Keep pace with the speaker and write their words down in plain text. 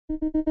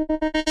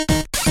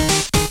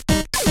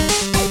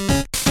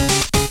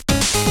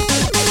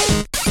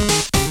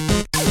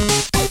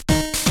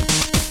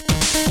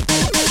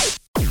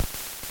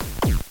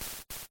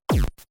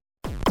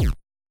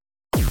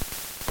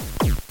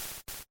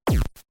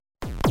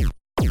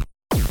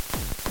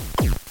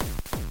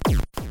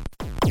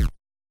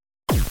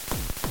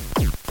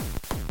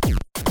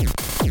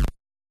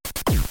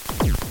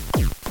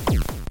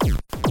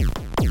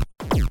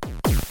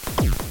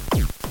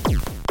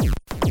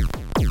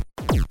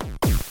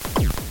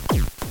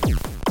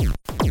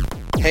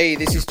Hey,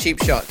 this is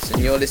Cheap Shots,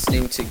 and you're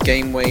listening to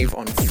Gamewave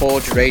on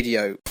Forge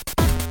Radio.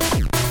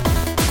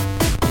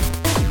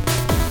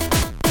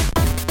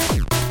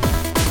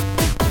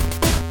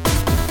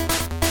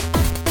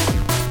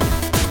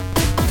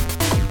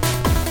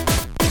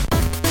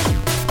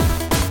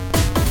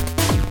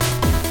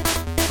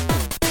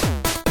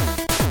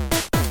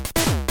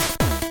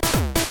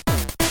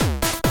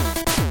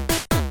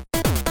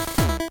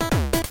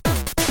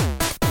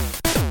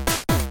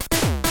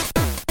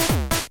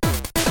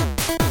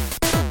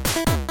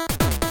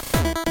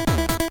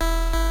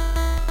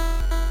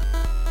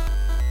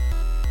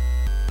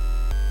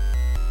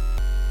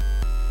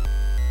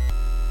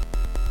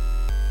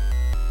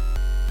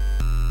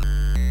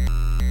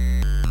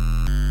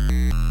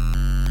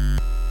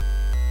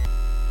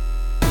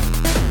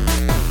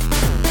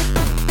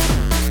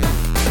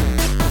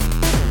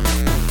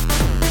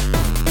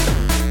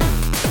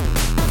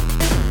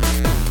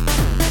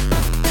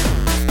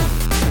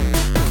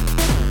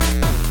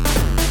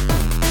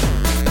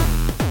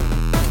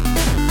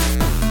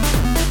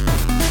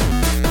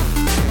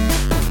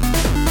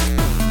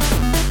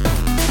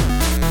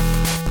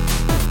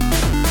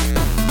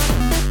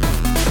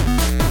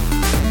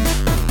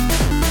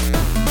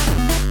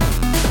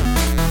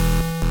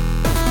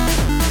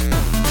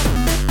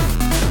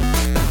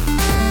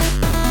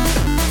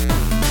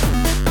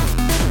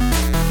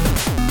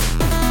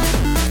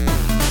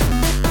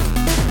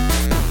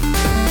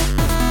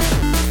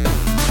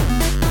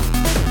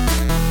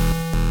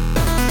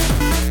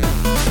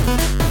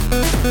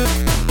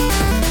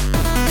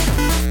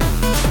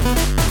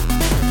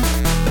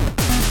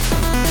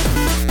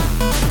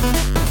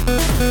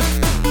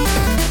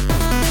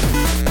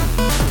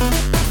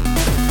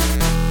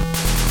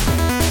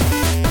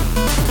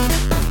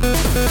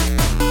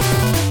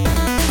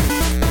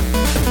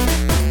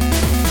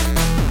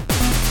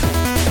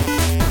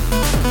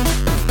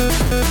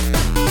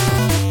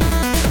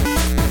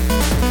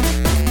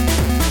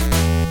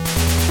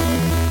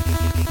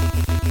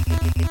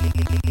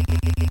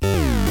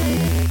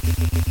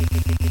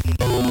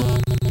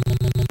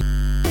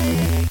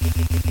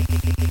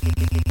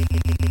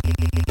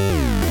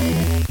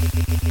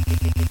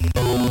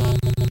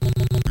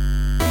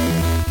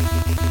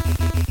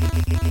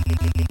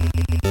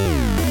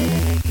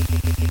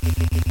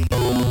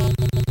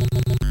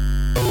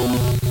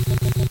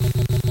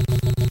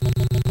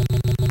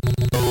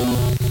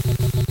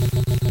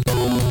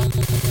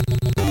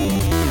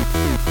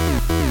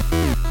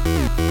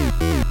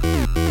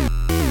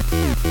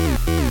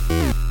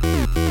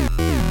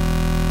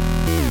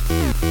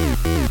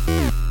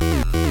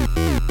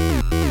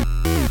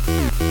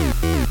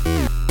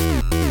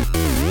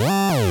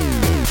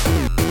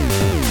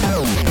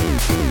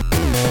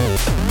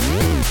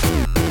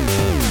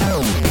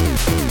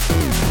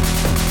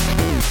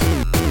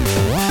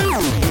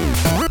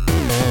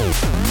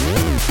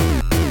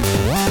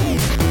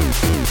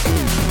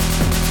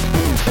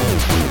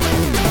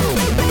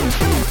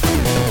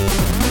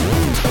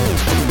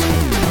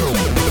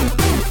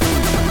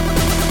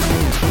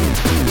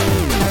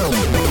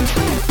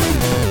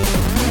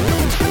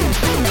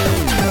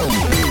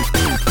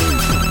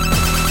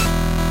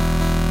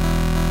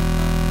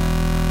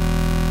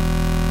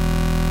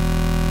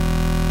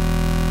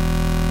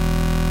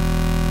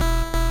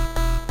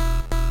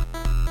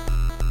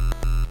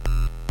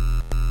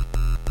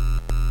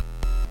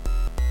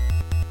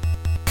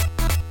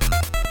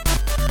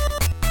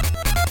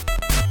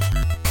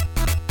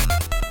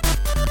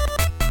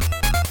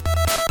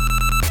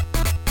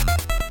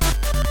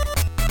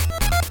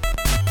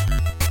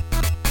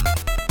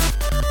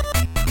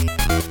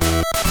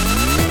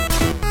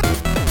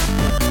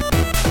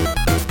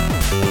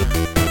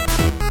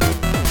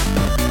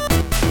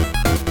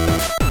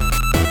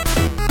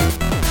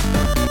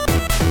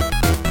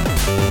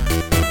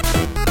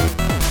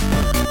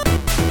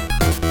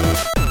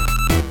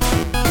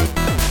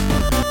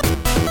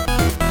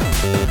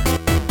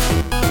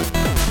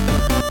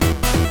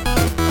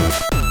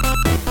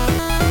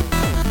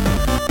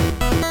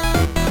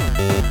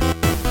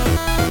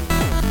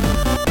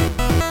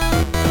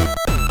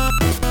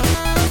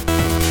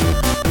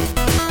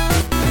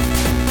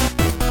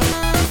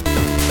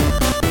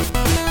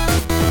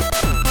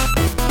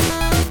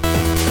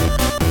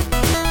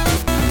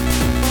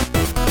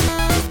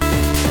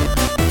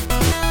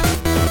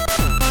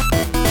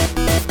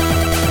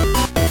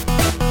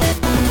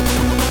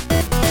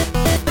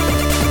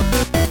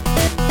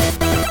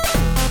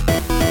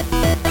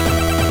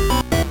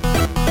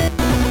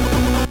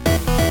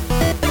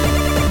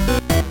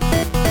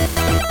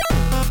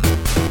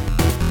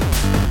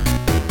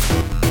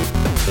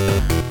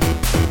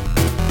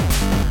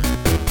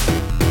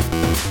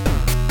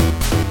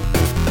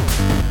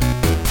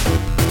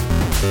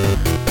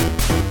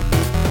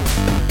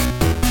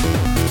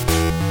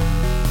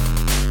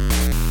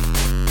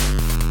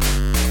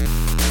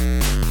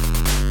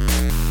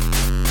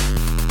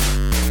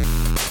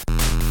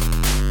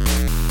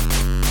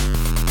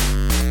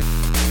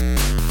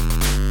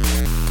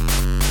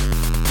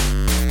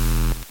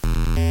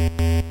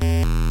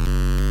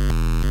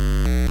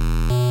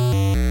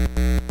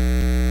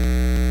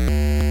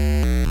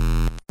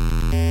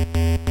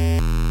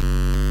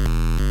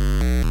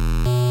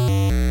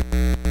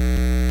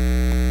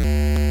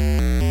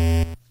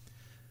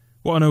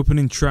 What an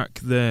opening track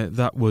there.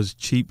 That was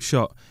Cheap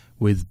Shot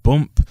with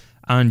Bump.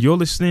 And you're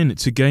listening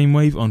to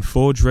Gamewave on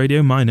Forge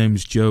Radio. My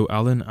name's Joe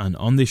Allen, and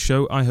on this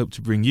show I hope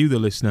to bring you, the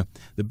listener,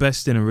 the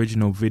best in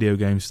original video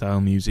game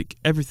style music.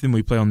 Everything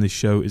we play on this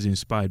show is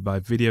inspired by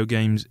video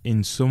games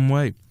in some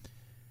way.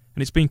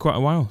 And it's been quite a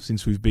while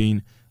since we've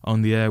been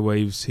on the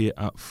airwaves here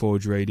at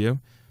Forge Radio.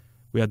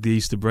 We had the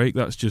Easter break,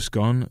 that's just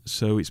gone,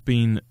 so it's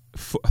been,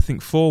 I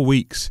think, 4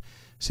 weeks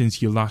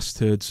since you last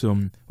heard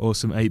some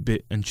awesome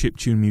 8-bit and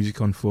chiptune music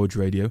on Forge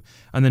Radio,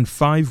 and then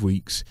 5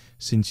 weeks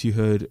since you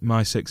heard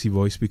my sexy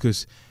voice,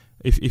 because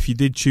if you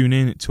did tune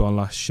in to our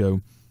last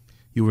show,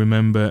 you'll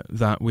remember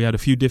that we had a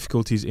few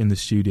difficulties in the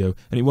studio,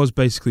 and it was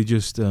basically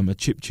just a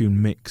chiptune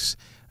mix,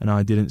 and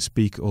I didn't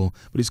speak at all.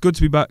 But it's good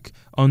to be back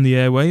on the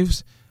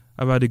airwaves.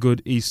 I've had a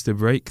good Easter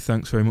break,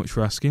 thanks very much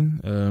for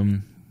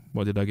asking.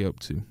 What did I get up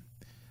to?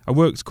 I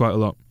worked quite a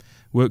lot.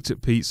 Worked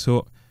at Pete's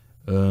Hut.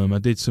 I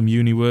did some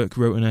uni work,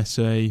 wrote an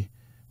essay,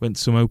 went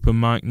to some open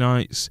mic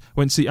nights,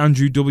 went to see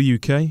Andrew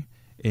WK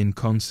in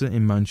concert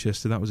in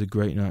Manchester. That was a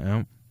great night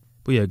out.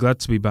 But yeah, glad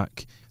to be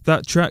back.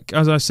 That track,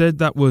 as I said,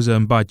 that was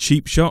by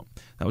Cheap Shot.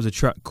 That was a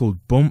track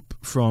called Bump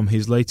from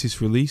his latest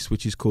release,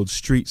 which is called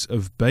Streets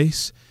of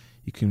Bass.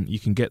 You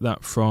can get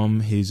that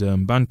from his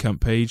Bandcamp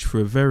page for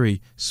a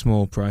very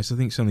small price. I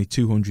think it's only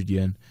 200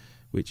 yen,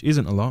 which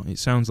isn't a lot. It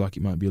sounds like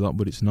it might be a lot,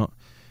 but it's not.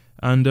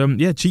 And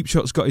Cheap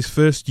Shot's got his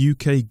first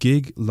UK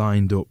gig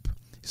lined up.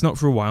 It's not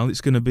for a while. It's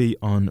going to be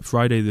on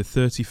Friday the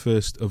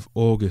 31st of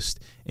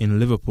August in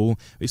Liverpool.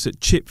 It's at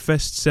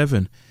Chipfest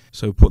 7,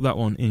 so put that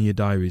one in your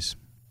diaries.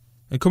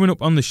 And coming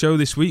up on the show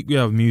this week, we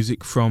have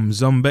music from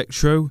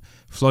Zombectro,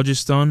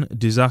 Phlogiston,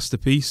 Disaster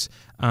Piece,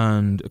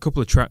 and a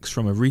couple of tracks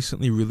from a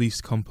recently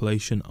released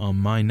compilation on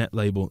my net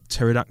label,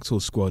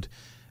 Pterodactyl Squad.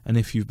 And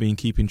if you've been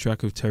keeping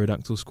track of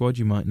Pterodactyl Squad,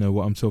 you might know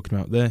what I'm talking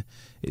about there.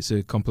 It's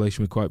a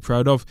compilation we're quite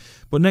proud of.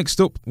 But next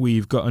up,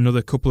 we've got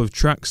another couple of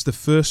tracks. The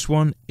first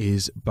one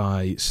is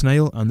by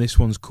Snail, and this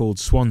one's called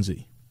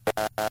Swansea.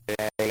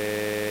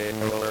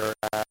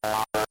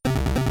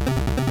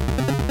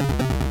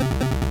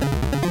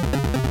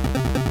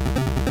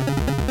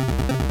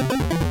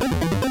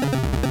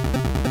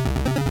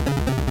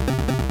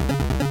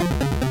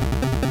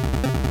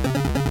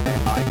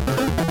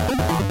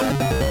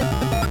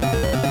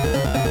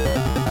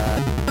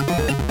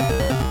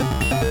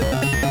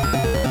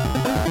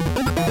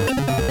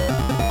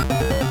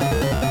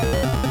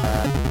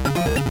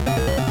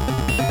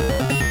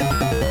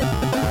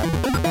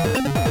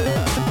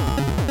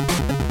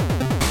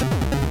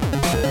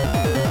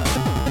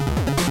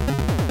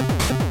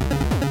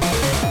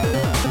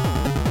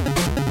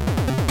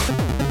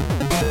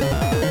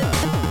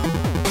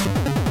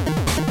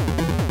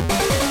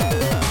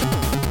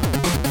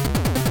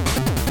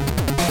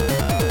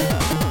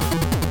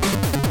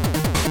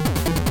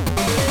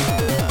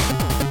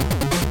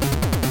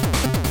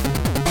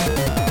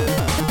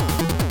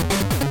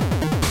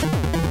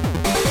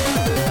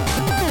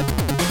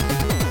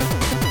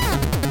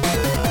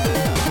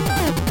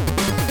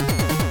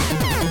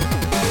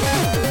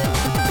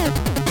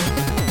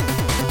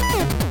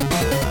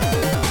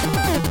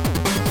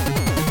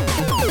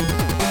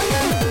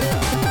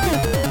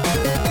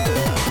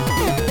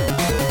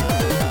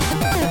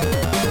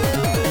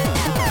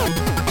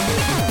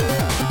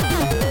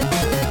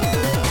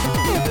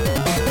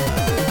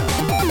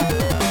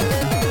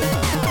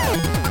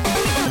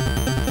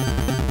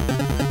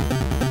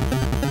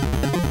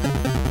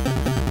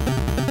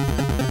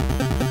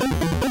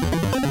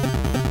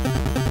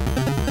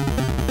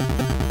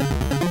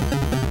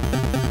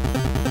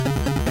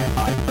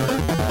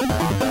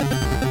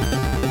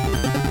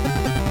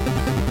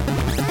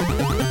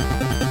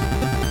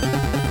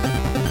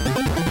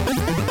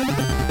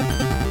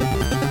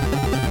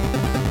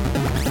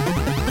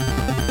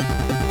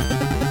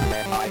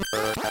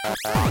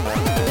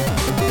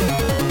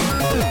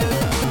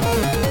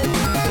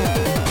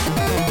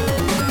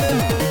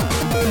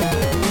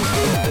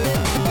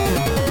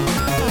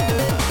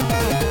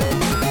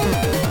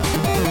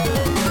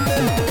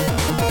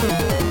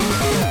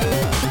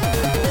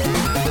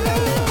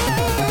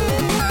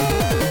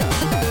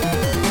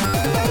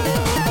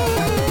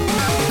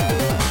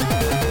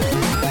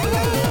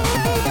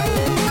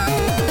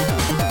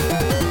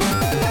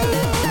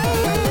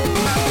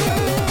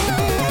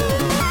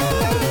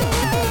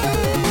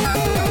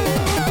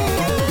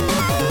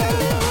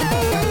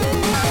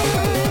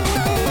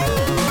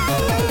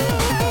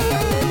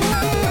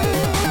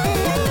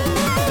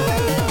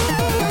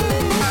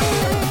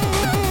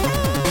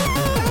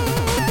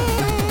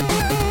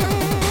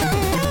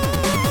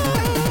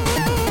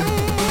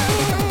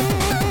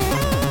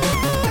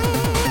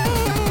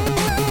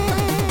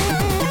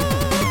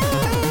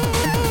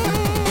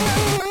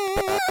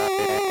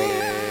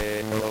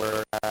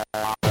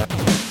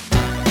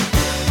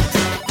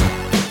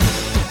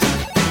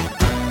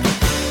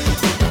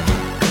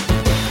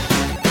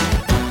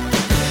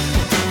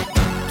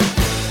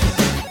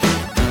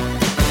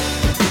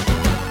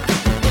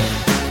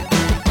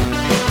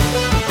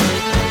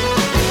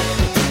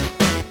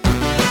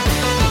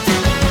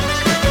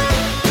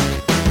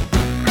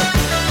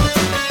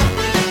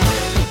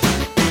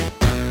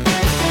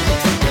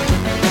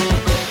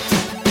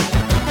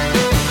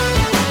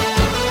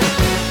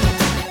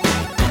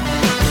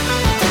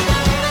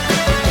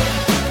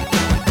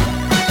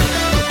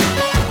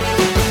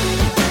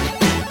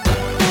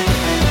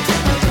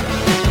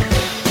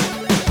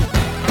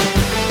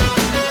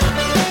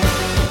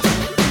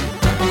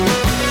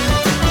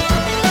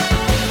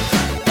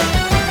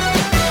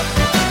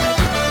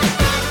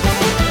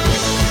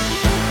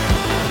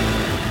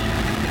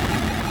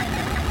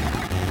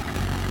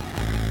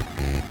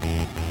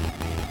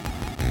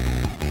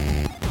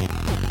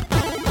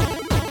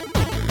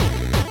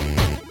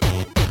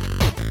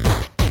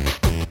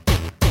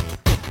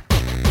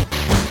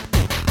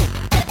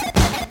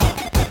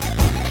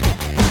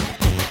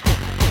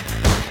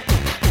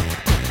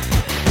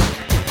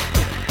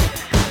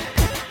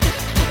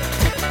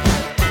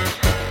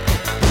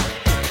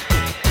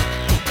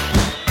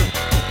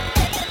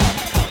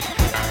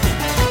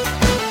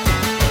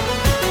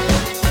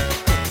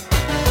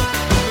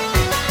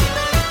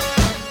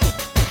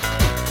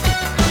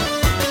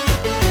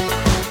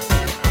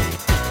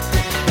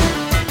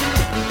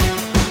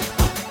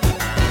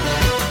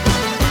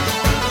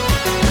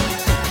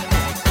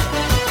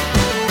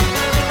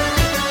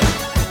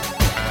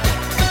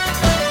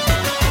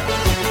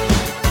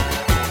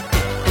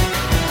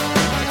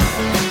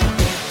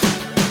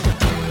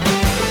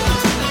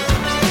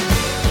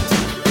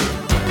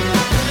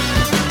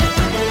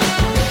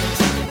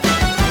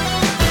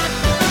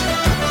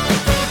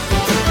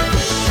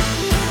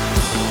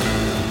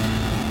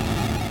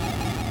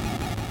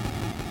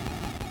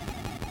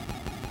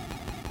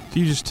 So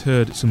you just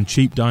heard some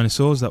Cheap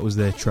Dinosaurs, that was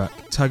their track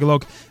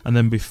Tagalog, and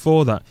then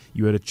before that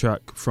you heard a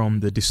track from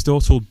the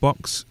Distorted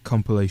Box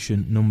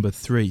compilation number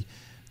 3.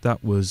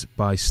 That was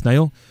by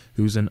Snail,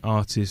 who's an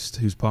artist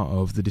who's part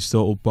of the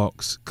Distorted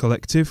Box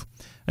collective.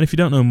 And if you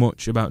don't know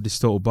much about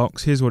Distorted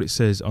Box, here's what it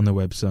says on their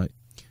website.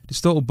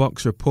 Distorted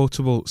Box are a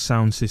portable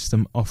sound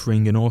system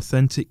offering an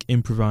authentic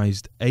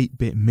improvised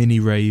 8-bit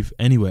mini rave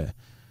anywhere.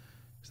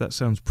 So that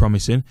sounds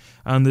promising.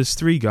 And there's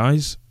 3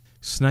 guys,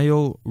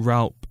 Snail,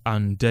 Ralp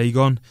and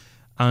Dagon,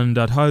 and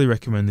I'd highly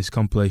recommend this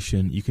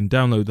compilation. You can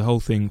download the whole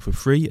thing for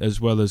free,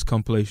 as well as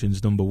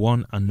compilations number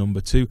 1 and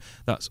number 2.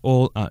 That's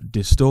all at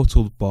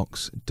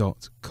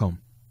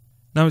distortedbox.com.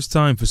 Now it's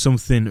time for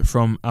something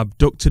from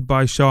Abducted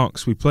by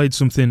Sharks. We played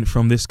something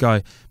from this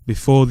guy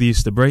before the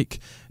Easter break.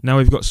 Now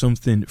we've got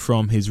something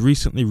from his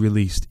recently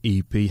released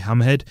EP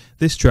Hammerhead.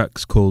 This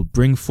track's called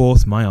Bring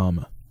Forth My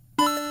Armour.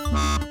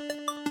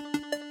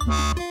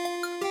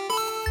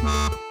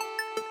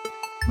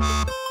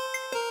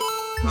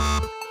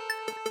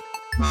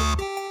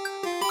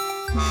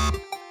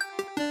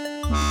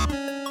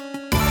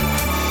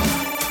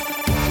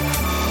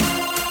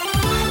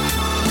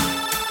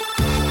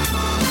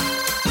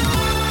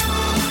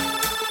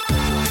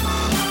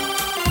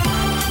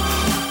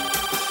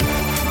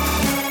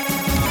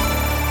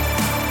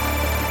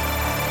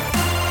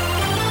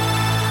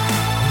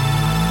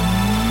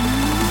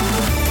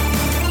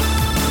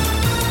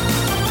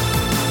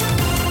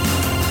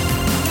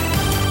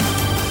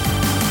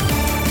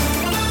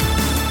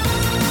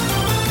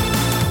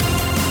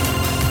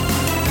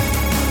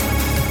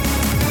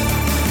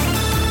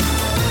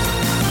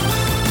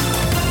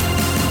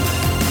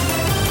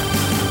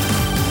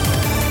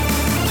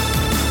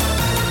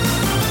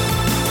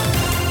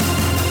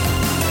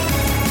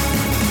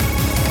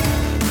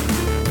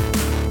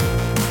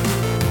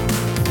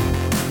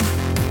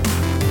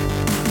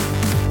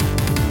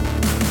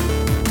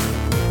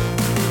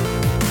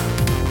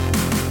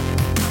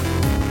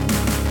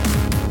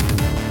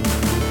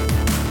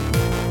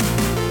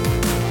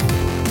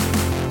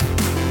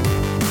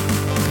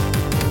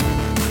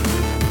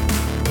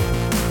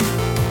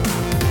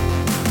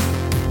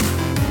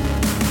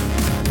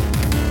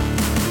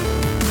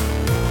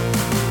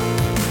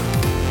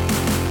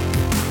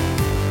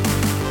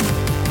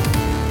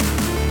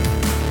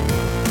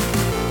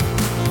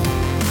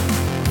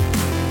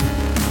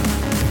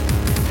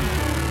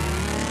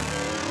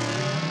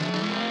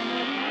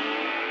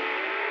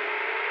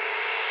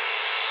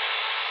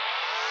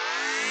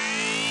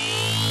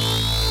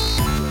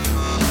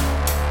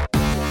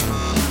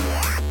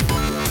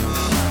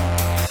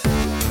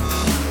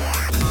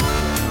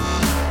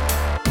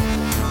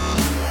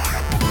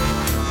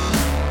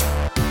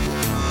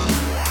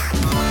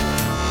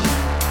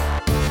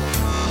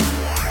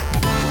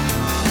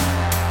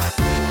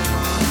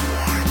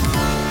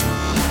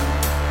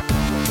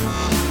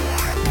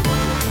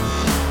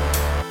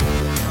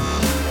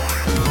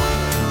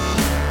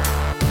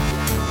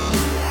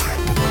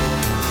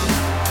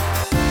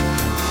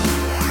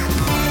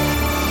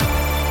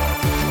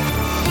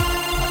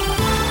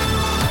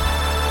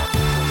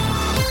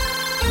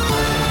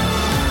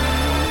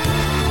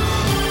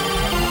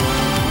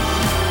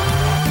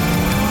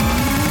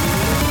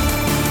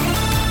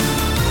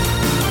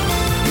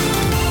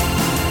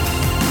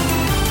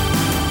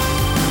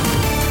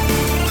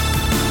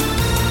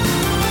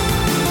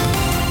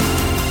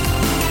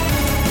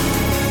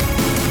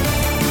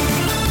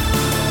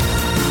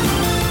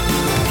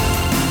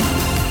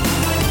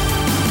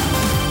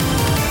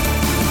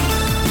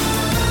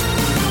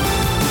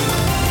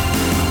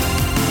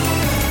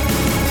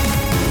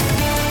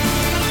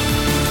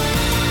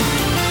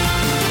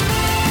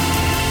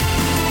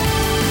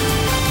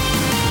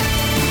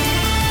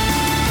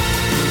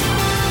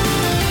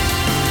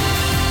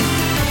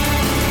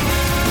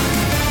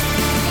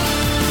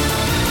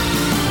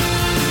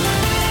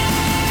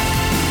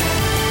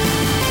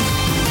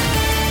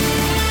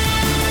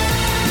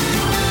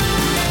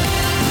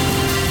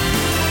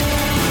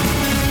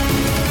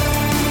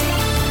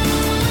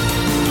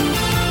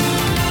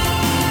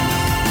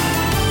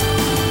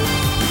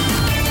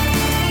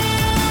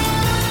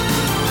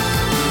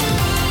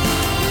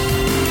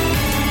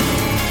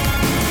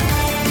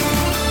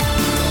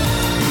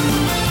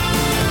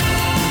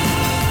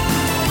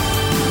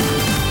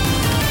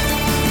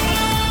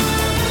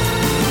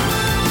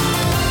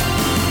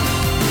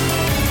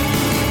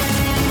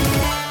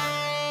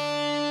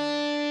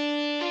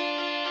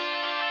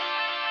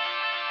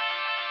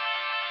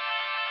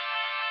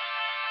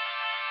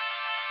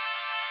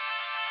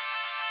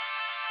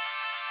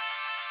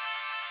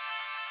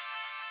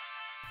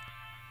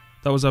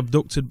 That was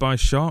Abducted by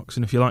Sharks,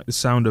 and if you like the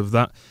sound of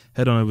that,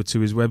 head on over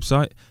to his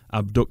website,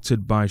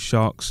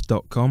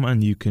 abductedbysharks.com,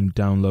 and you can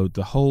download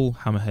the whole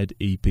Hammerhead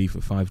EP for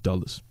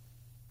 $5.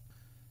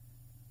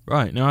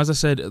 Right, now as I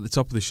said at the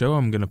top of the show,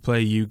 I'm going to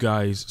play you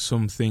guys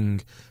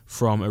something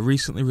from a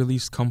recently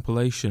released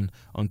compilation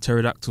on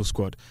Pterodactyl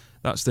Squad.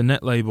 That's the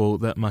net label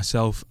that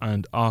myself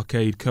and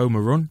Arcade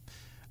Coma run,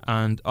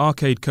 and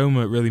Arcade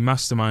Coma really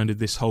masterminded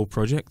this whole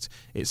project.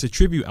 It's a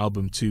tribute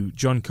album to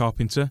John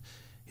Carpenter,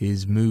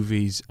 his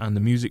movies and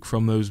the music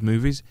from those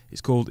movies.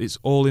 It's called It's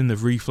All in the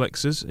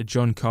Reflexes, a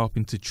John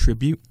Carpenter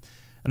tribute.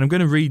 And I'm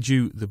going to read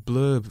you the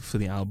blurb for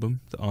the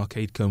album that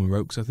Arcade Coma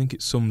wrote, because I think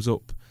it sums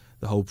up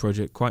the whole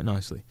project quite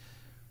nicely.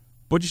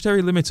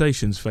 Budgetary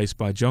limitations faced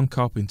by John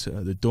Carpenter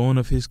at the dawn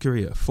of his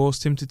career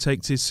forced him to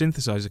take to his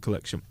synthesizer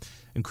collection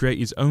and create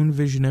his own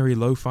visionary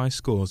lo-fi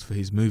scores for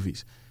his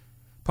movies.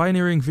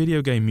 Pioneering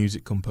video game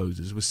music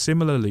composers were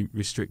similarly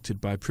restricted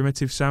by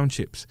primitive sound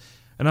chips,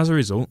 and as a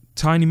result,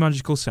 tiny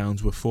magical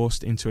sounds were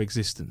forced into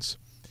existence.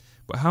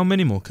 But how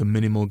minimal can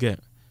minimal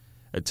get?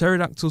 At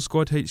Pterodactyl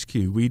Squad HQ,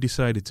 we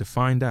decided to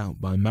find out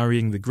by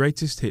marrying the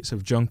greatest hits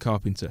of John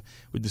Carpenter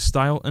with the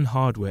style and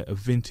hardware of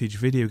vintage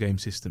video game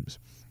systems.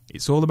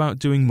 It's all about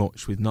doing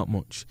much with not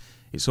much.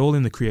 It's all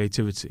in the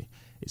creativity.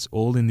 It's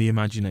all in the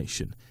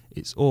imagination.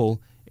 It's all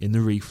in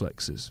the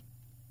reflexes.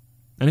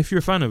 And if you're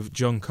a fan of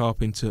John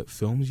Carpenter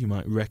films, you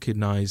might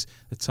recognise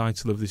the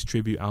title of this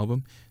tribute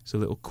album. It's a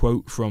little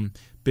quote from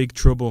Big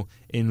Trouble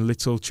in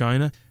Little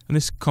China. And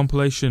this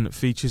compilation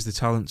features the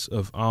talents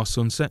of Our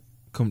Sunset,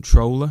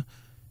 Comptroller,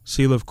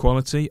 Seal of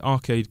Quality,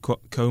 Arcade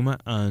Coma,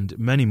 and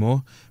many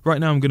more. Right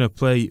now I'm going to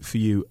play for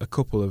you a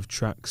couple of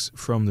tracks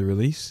from the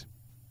release.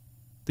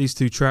 These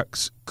two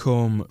tracks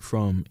come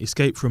from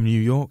Escape from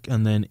New York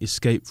and then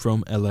Escape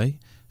from LA.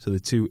 So the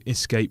two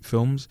Escape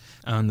films,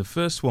 and the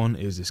first one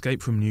is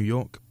Escape from New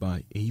York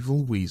by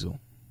Evil Weasel.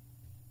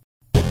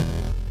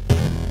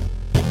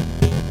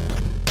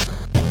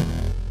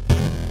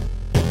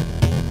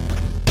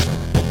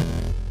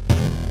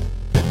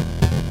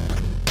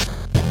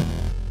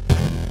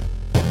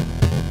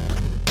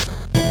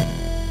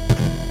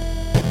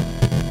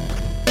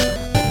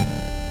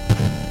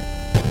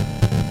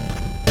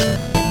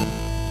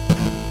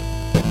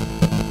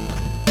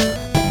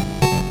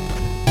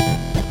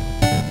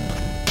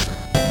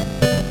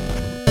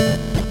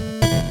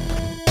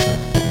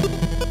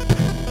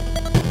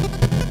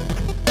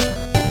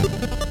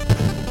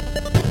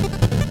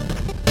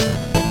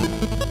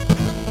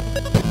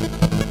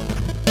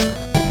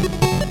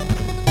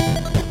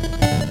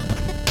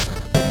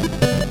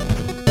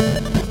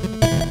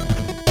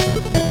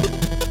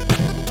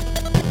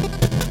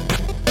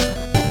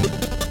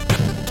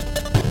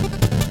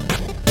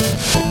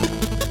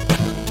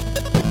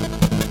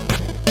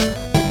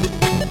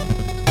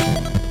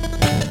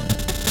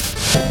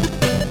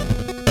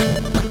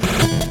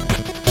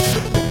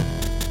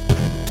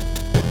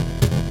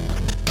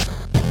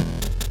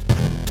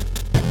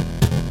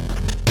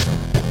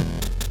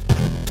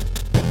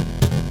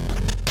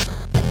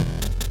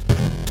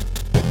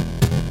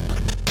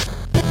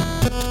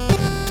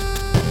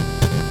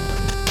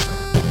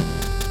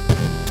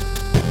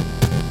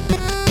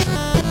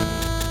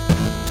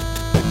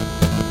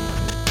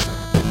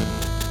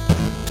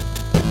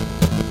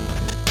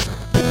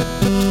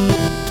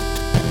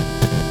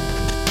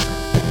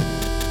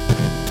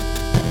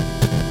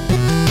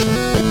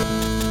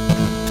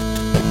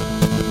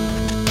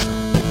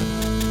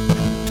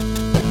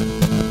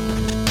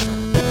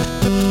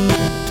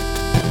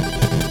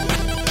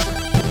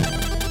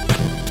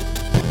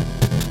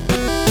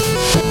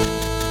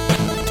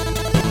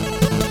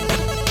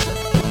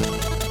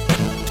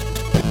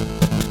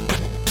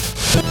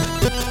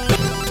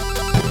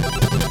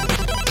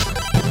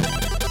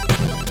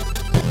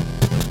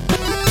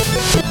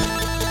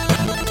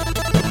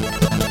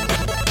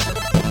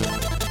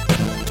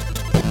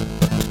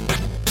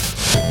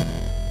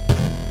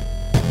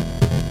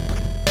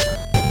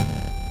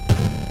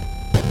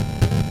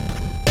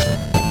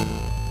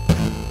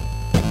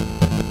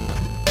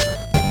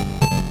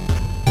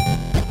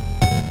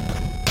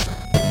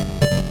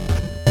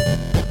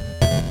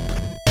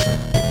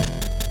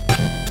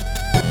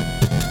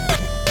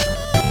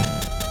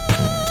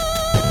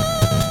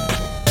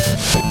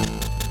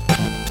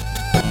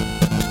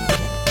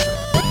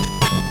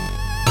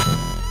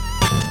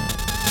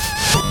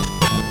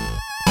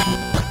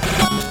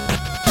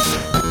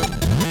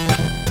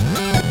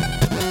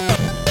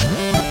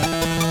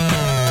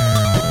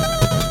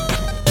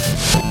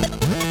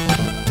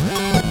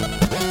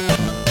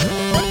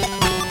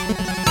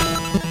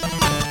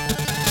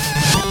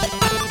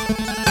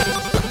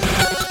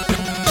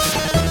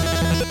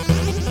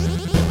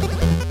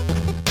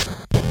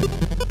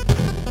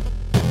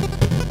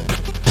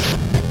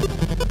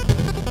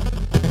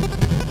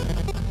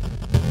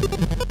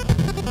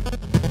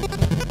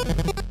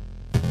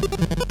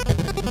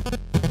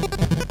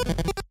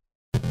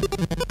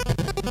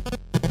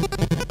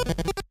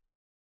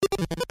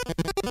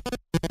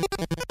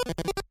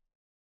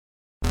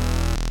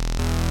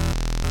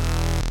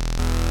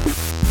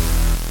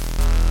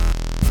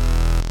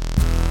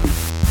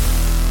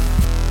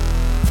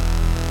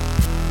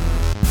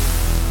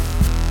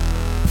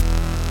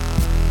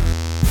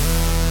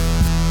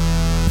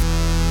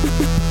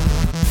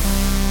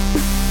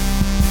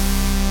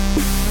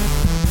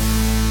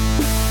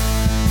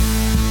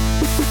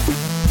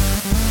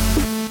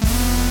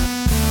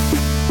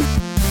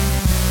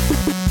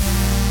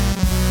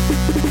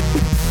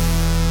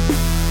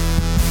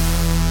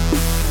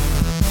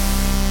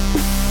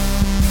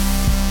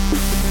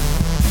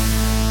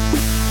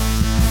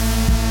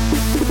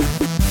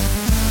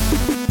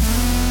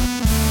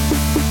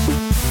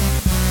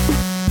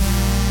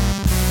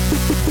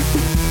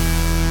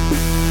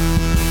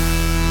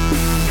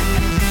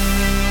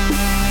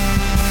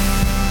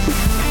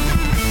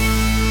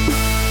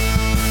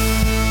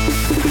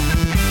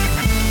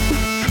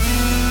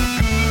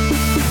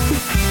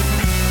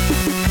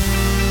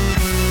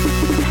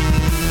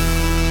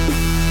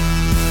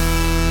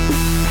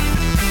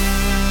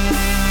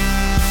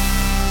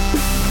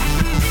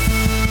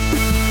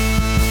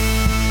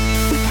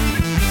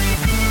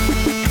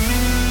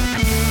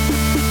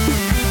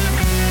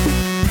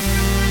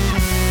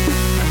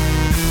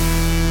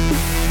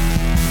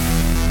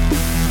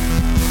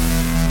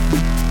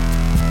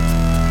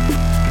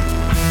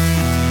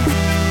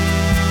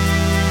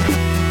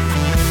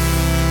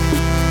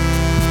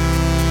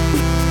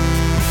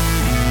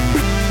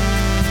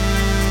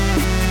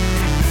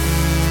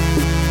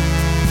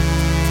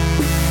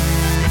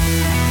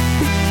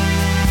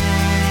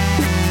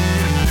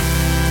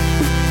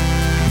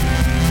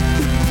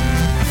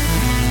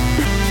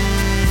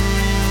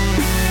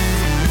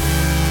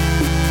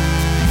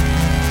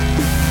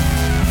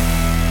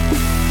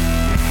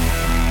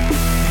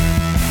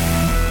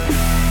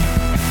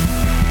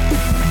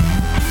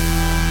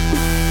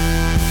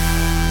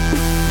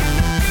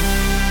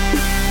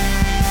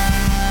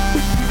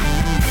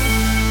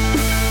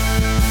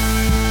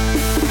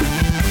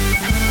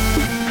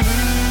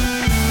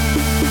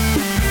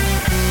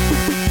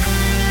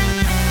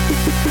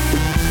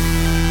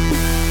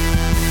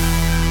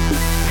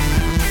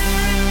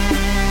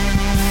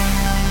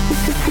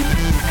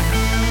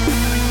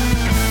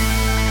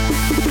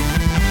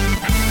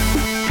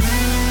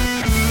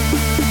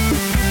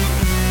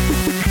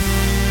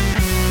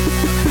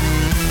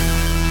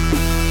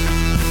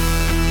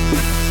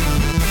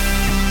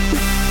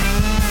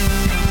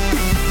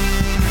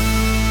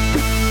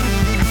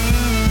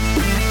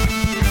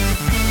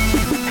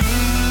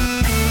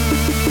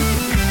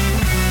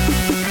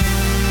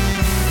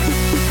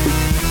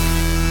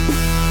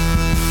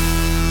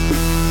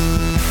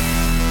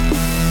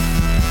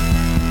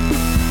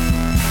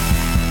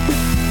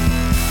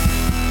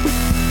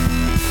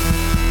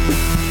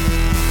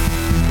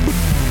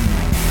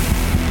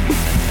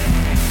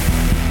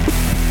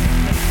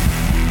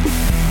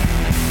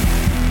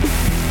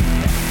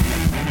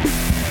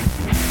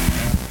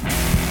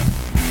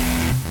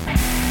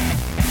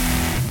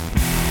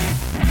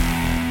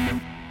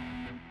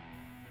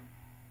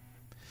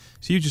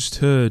 So you just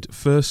heard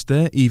first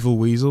there Evil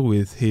Weasel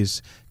with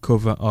his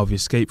cover of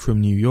Escape from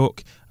New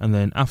York, and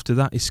then after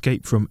that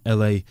Escape from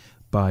LA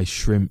by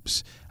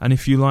Shrimps. And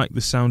if you like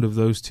the sound of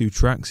those two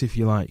tracks, if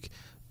you like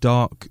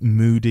dark,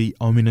 moody,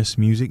 ominous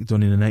music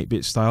done in an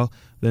 8-bit style,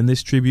 then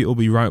this tribute will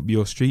be right up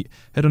your street.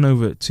 Head on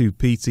over to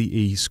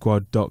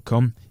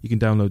ptesquad.com. You can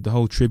download the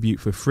whole tribute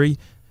for free,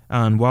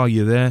 and while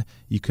you're there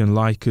you can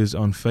like us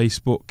on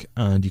Facebook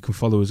and you can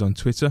follow us on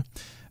Twitter.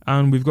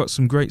 And we've got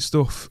some great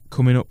stuff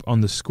coming up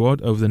on the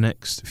squad over the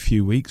next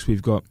few weeks.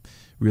 We've got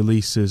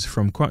releases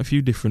from quite a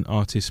few different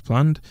artists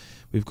planned.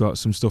 We've got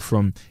some stuff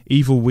from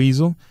Evil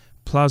Weasel,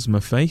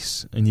 Plasma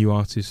Face, a new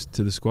artist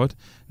to the squad,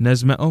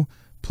 Nesmetal,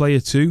 Player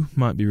 2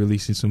 might be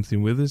releasing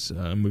something with us.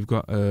 We've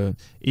got an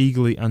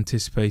eagerly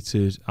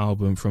anticipated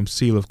album from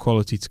Seal of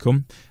Quality to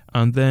come,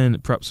 and then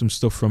perhaps some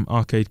stuff from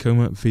Arcade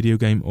Coma, Video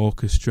Game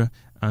Orchestra,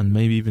 and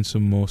maybe even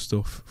some more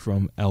stuff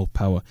from L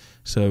Power.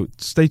 So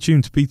stay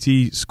tuned to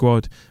PT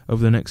Squad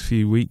over the next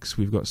few weeks.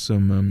 We've got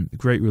some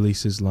great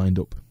releases lined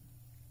up.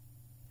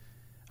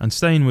 And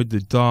staying with the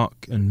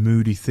dark and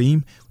moody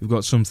theme, we've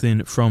got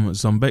something from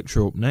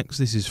Zombectra up next.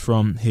 This is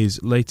from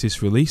his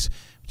latest release,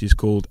 which is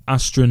called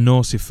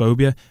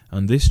Astronausiphobia,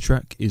 and this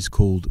track is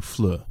called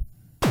Fleur.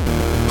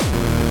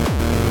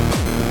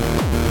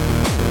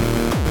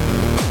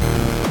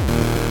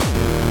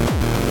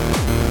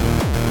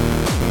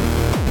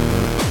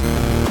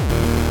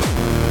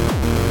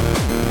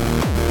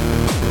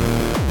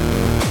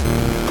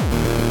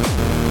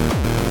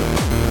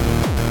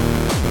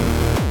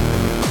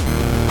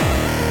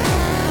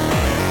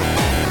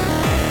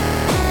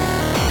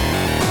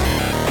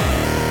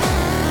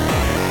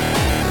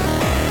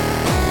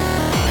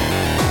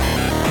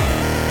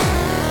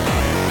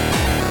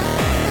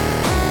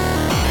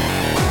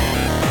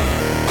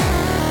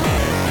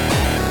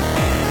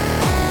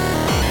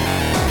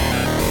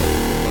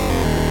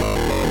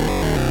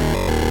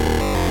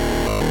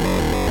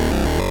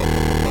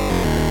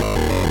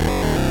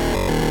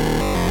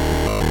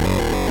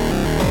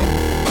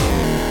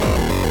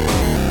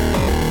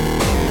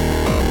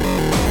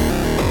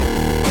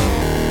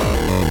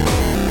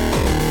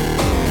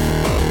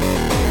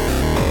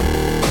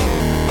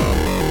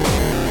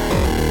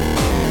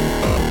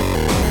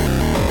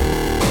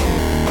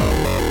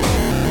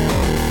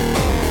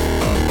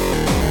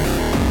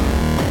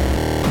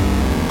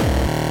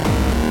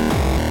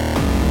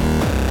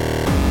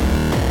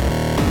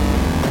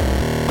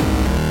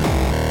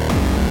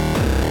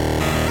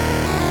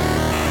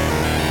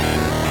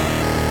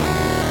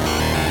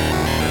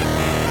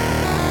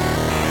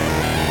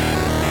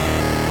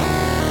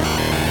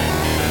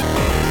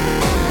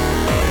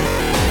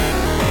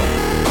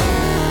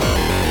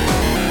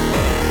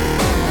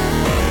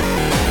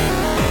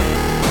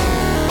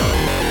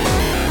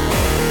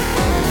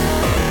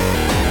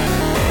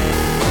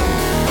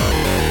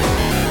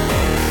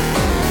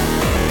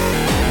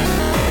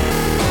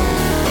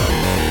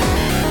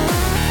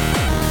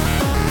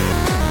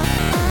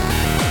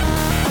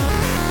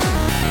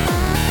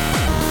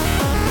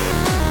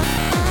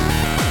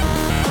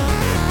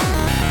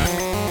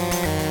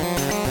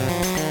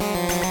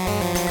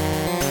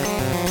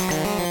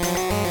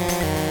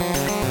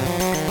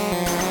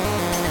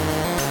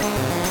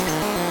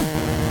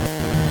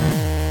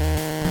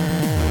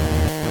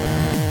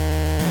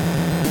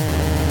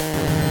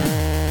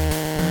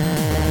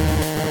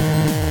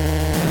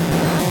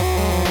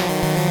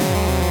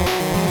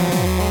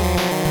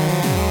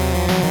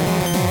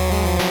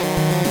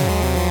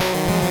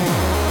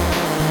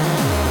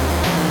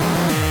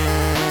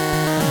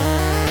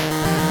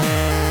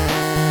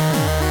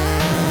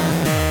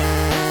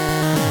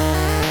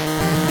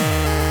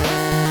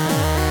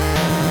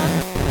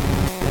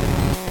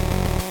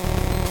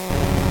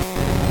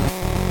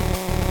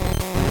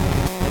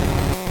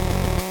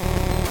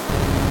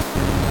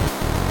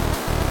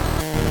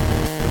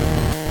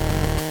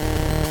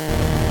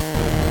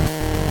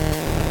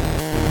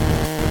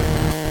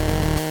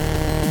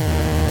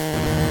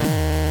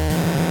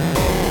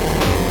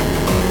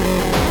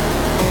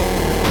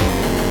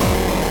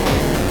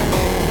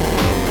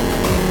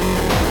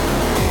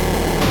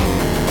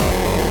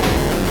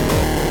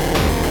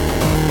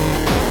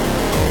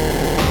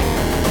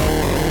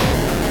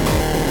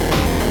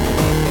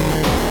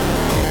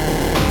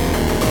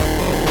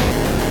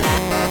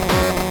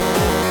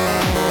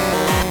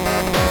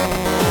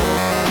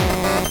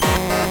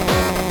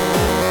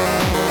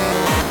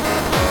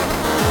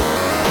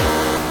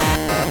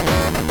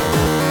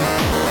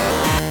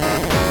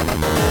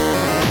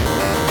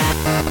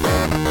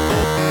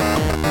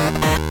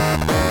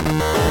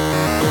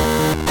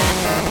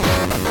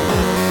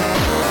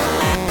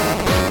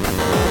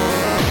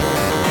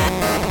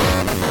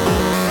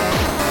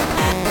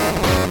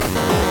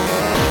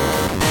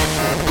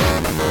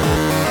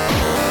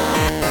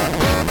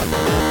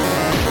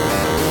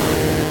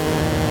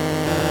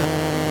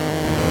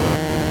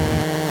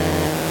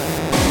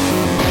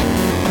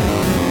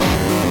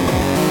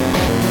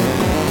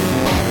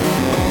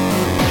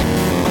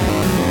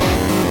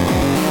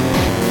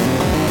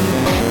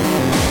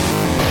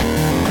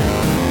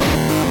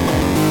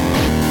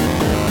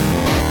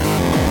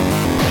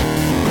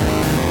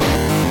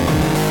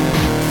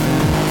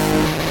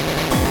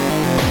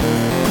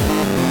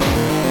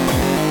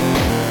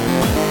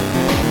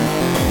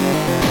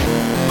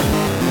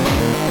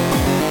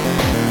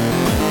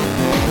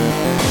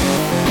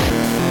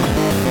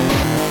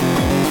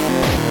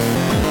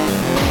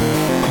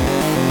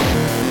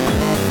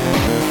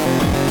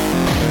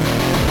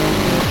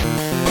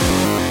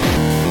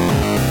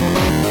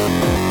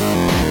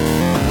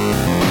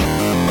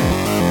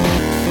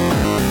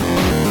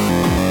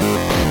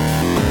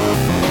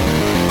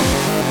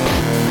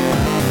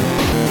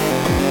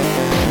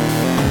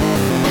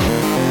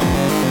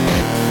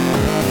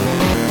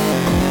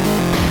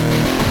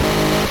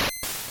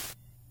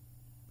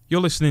 You're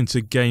listening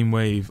to Game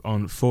Wave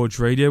on Forge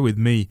Radio with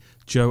me,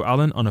 Joe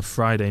Allen, on a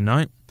Friday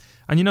night.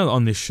 And you know that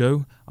on this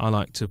show, I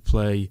like to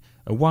play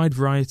a wide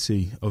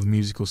variety of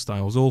musical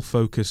styles, all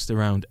focused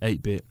around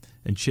 8-bit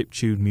and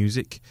chiptune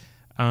music.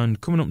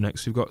 And coming up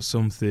next, we've got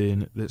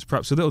something that's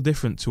perhaps a little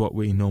different to what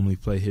we normally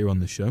play here on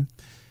the show.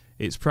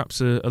 It's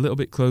perhaps a little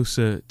bit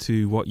closer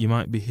to what you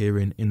might be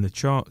hearing in the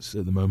charts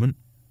at the moment.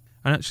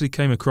 I actually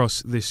came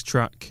across this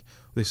track,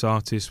 this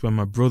artist, when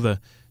my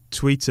brother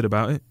tweeted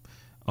about it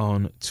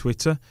on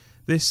Twitter.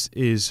 This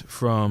is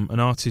from an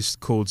artist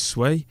called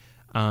Sway,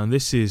 and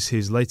this is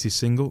his latest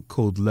single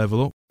called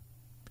Level Up.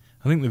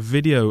 I think the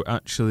video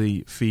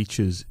actually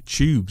features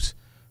Tubes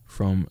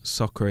from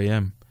Soccer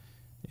AM.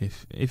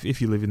 If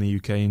you live in the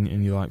UK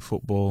and you like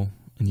football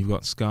and you've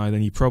got Sky,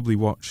 then you probably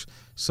watch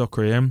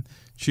Soccer AM.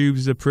 Tubes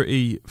is a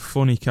pretty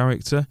funny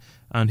character,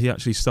 and he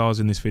actually stars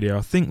in this video.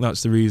 I think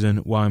that's the reason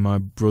why my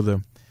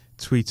brother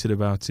tweeted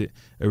about it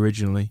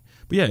originally.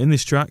 But yeah, in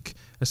this track,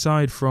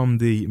 aside from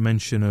the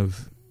mention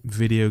of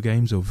video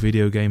games or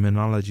video game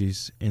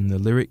analogies in the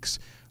lyrics,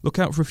 look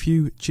out for a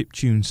few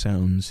chiptune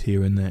sounds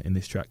here and there in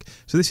this track.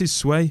 So this is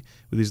Sway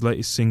with his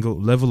latest single,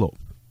 Level Up.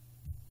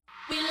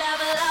 We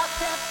level up.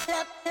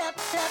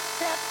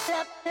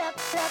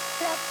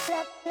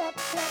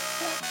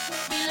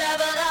 We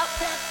level up.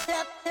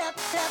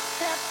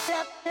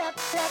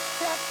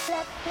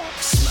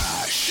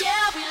 Smash.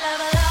 Yeah, we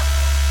level up.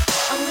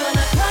 I'm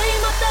gonna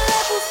climb up the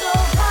levels, go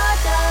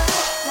harder.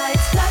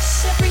 Lights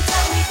flash every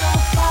time we go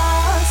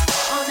fast.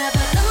 I'll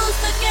never lose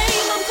the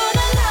game, I'm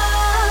gonna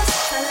last.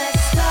 So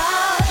let's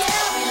start.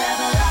 Yeah, we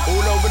level up.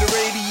 All over the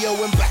radio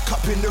and back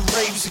up in the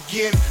raves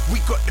again.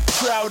 We got the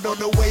crowd on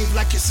the wave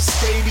like it's a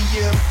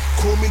stadium.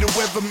 Call me the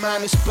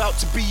weatherman, it's about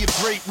to be a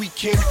great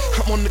weekend.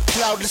 I'm on the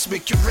cloud, let's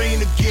make it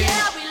rain again.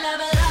 Yeah, we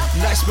level up.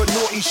 Nice but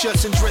naughty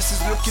shirts and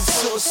dresses looking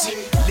saucy.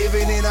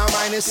 Living in our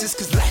minuses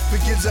cause life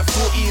begins at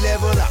 40.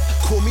 Level up,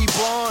 call me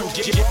Bond,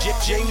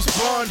 James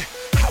Bond.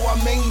 How I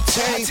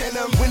maintain, tell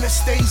them when the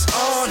stays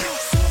on.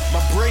 My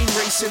brain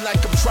racing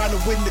like I'm trying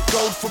to win the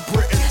gold for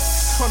Britain.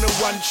 On a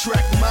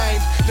one-track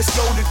mind, let's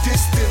go the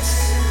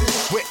distance.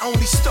 We're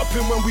only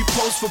stopping when we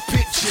pose for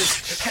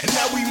pictures. And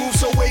now we move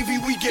so wavy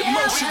we get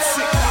motion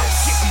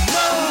sickness.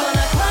 I'm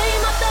gonna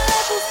climb up the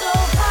levels, go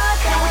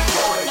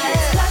harder.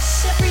 Lights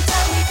flash every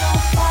time we go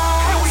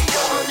fast.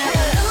 I'll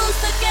never lose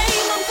the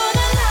game, I'm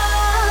gonna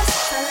last.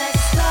 So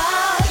let's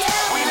start.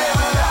 Yeah, we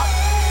level up.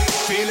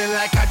 Feeling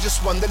like I just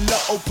won the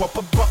lotto, pop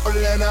a bottle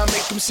and I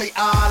make them say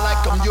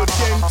like I'm your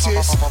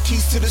dentist.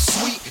 Keys to the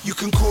suite, you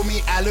can call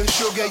me Alan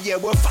Sugar. Yeah,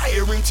 we're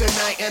firing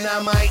tonight and I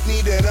might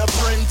need an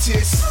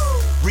apprentice.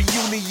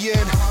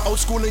 Reunion, old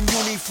school and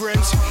uni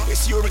friends.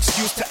 It's your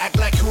excuse to act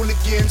like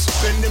hooligans.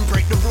 Bend and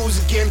break the rules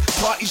again.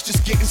 Party's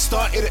just getting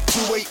started at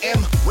 2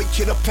 a.m.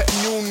 Waking up at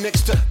noon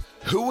next to...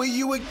 Who are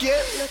you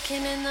again?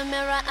 Looking in the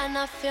mirror and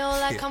I feel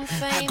like I'm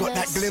famous. I got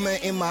that glimmer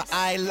in my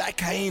eye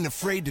like I ain't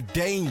afraid of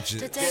danger.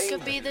 Today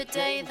could be the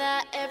day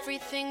that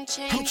everything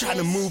changes. I'm trying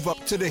to move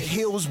up to the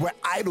hills where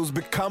idols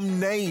become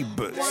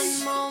neighbors.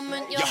 One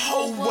moment Your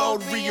whole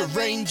world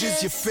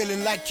rearranges. You're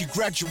feeling like you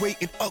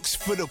graduated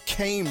Oxford or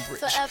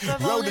Cambridge. Forever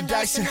Roll the rolling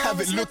dice and have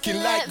it looking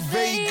like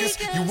Vegas.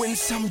 You win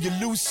some, you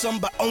lose some,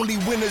 but only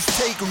winners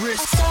take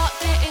risks. Start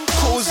getting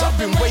Calls I've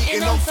been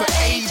waiting on for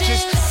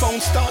ages. Phone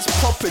starts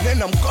popping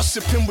and I'm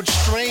gossiping with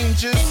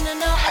strangers.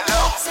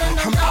 Hello,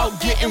 I'm out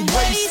getting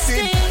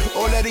wasted.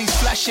 All of these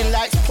flashing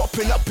lights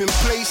popping up in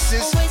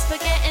places. Always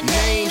forgetting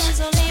Names,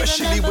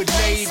 especially with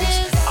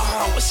ladies.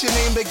 What's your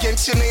name again?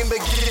 Your name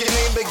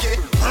again?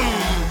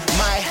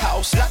 My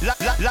house,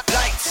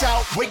 lights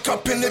out. Wake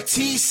up in the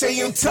tea,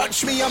 saying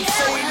touch me, I'm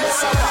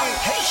famous.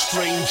 Hey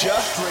stranger,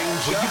 where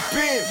you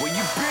been?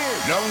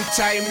 Long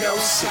time no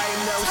see.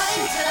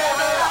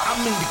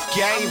 I'm in the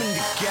game,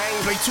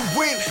 play to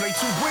win.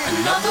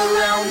 Another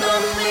round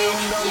on me.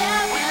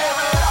 Yeah, we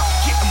level up.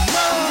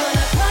 I'm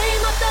gonna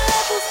climb up the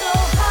levels, go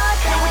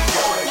harder.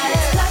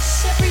 Lights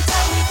flash every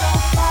time we go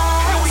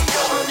fast.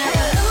 I'll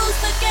never lose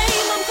the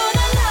game, I'm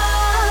gonna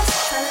last.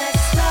 So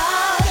let's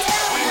start.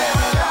 Yeah, we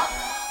level up.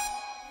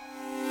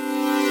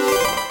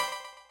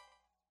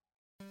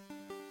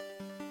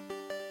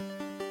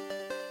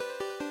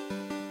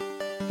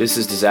 This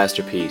is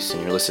Disaster Peace,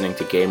 and you're listening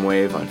to Game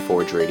Wave on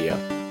Forge Radio.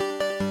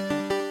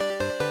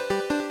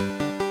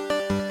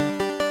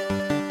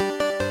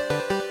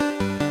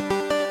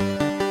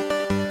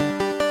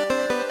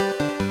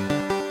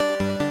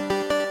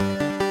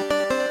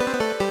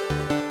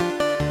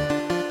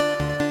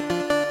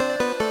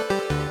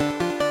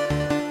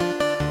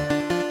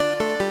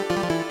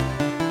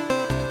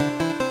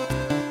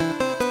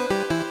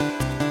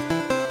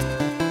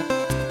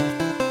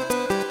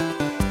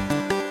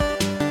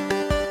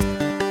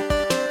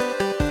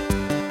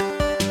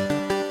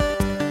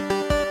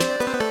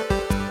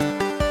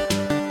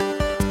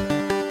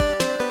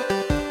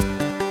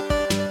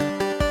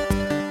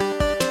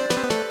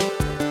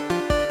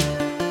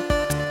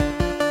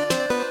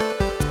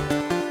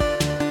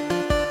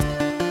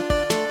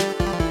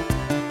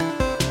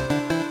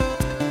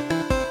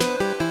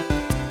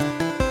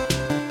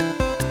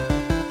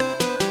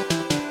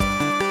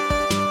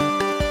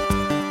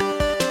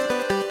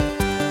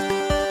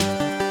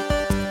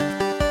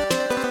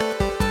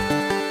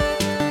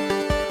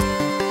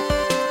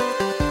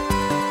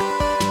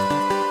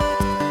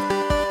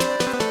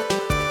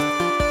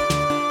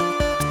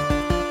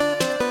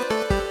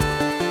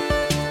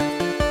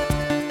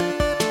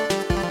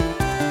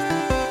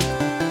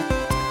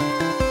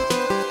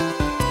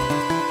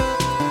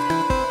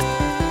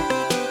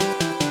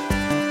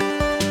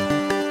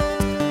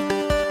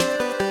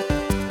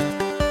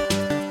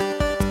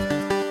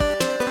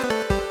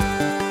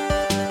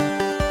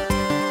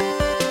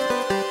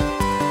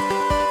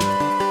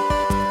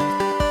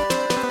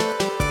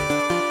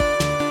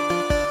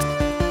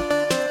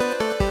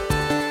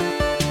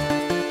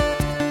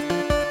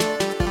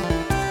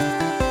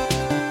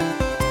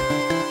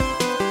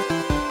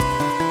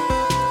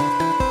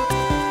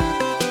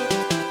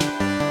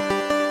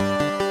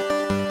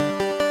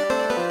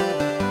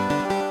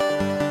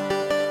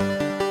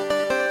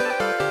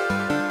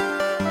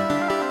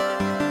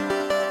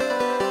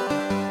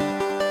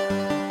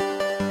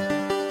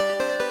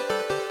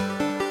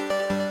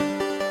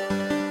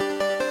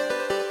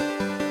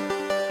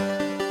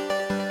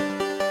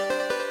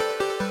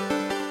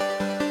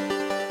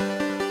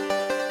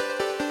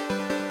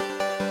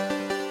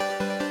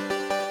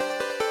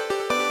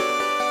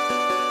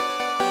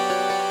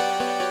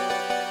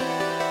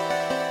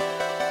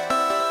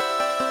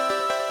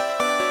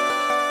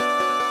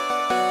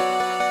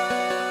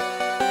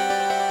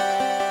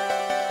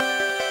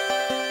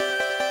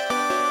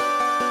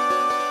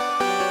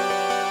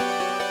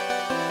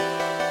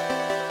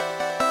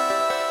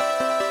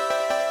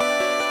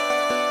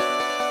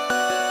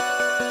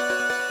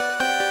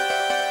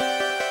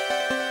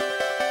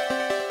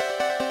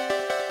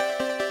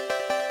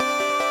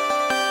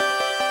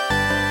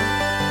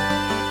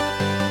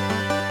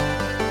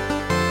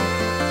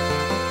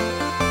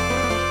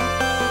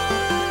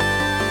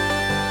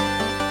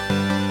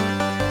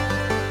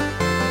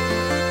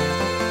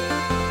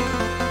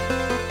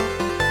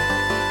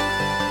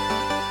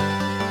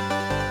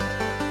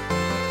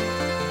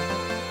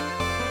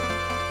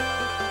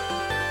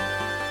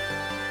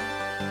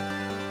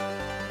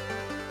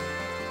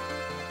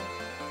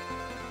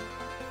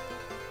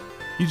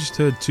 You just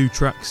heard 2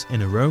 tracks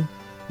in a row.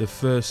 The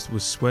first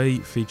was Sway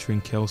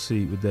featuring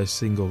Kelsey with their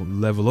single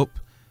Level Up.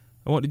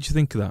 And what did you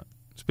think of that?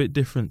 It's a bit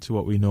different to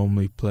what we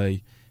normally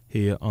play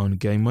here on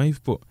Gamewave,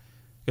 but I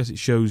guess it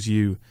shows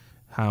you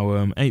how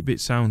 8-bit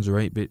sounds or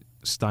 8-bit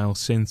style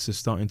synths are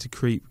starting to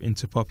creep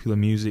into popular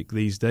music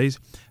these days.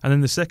 And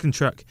then the second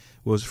track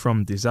was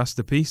from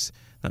Disaster Piece.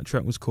 That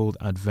track was called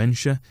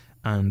Adventure,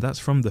 and that's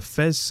from the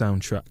Fez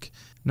soundtrack.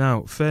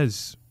 Now,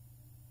 Fez,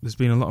 there's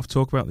been a lot of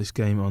talk about this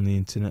game on the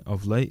internet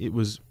of late. It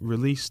was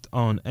released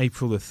on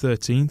April the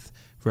 13th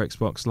for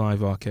Xbox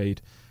Live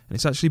Arcade, and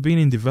it's actually been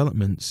in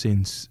development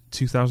since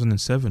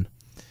 2007.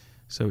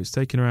 So it's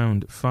taken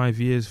around 5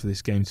 years for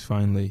this game to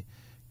finally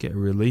get a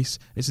release.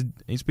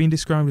 It's been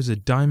described as a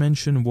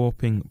dimension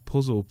warping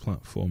puzzle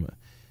platformer.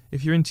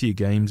 If you're into your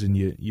games and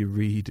you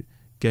read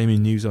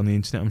gaming news on the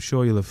internet, I'm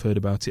sure you'll have heard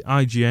about it.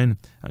 IGN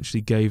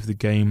actually gave the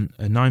game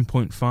a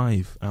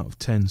 9.5 out of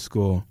 10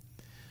 score.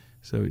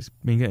 So it's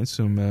been getting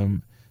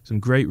some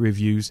great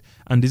reviews.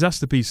 And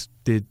Disaster Piece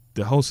did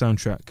the whole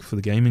soundtrack for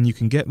the game, and you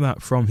can get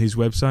that from his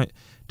website,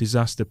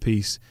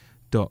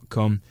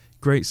 disasterpiece.com.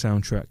 Great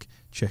soundtrack.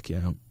 Check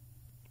it out.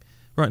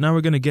 Right, now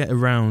we're going to get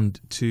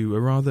around to a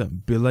rather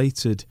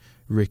belated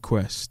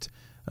request.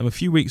 A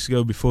few weeks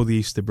ago, before the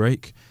Easter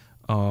break,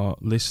 our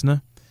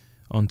listener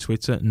on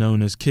Twitter,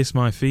 known as Kiss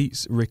My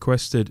Feet,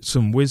 requested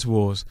some Wiz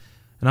Wars.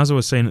 And as I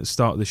was saying at the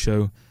start of the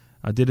show,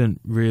 I didn't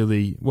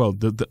really... Well,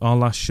 our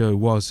last show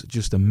was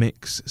just a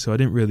mix, so I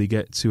didn't really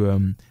get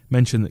to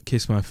mention that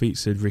Kiss My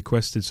Feet had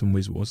requested some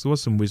Wiz Wars. There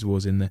was some Wiz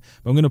Wars in there.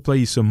 But I'm going to play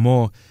you some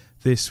more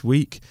this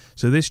week.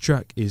 So this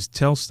track is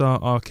Telstar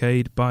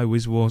Arcade by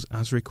Wiz Wars,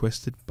 as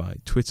requested by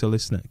Twitter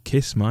listener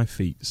Kiss My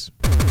Feet.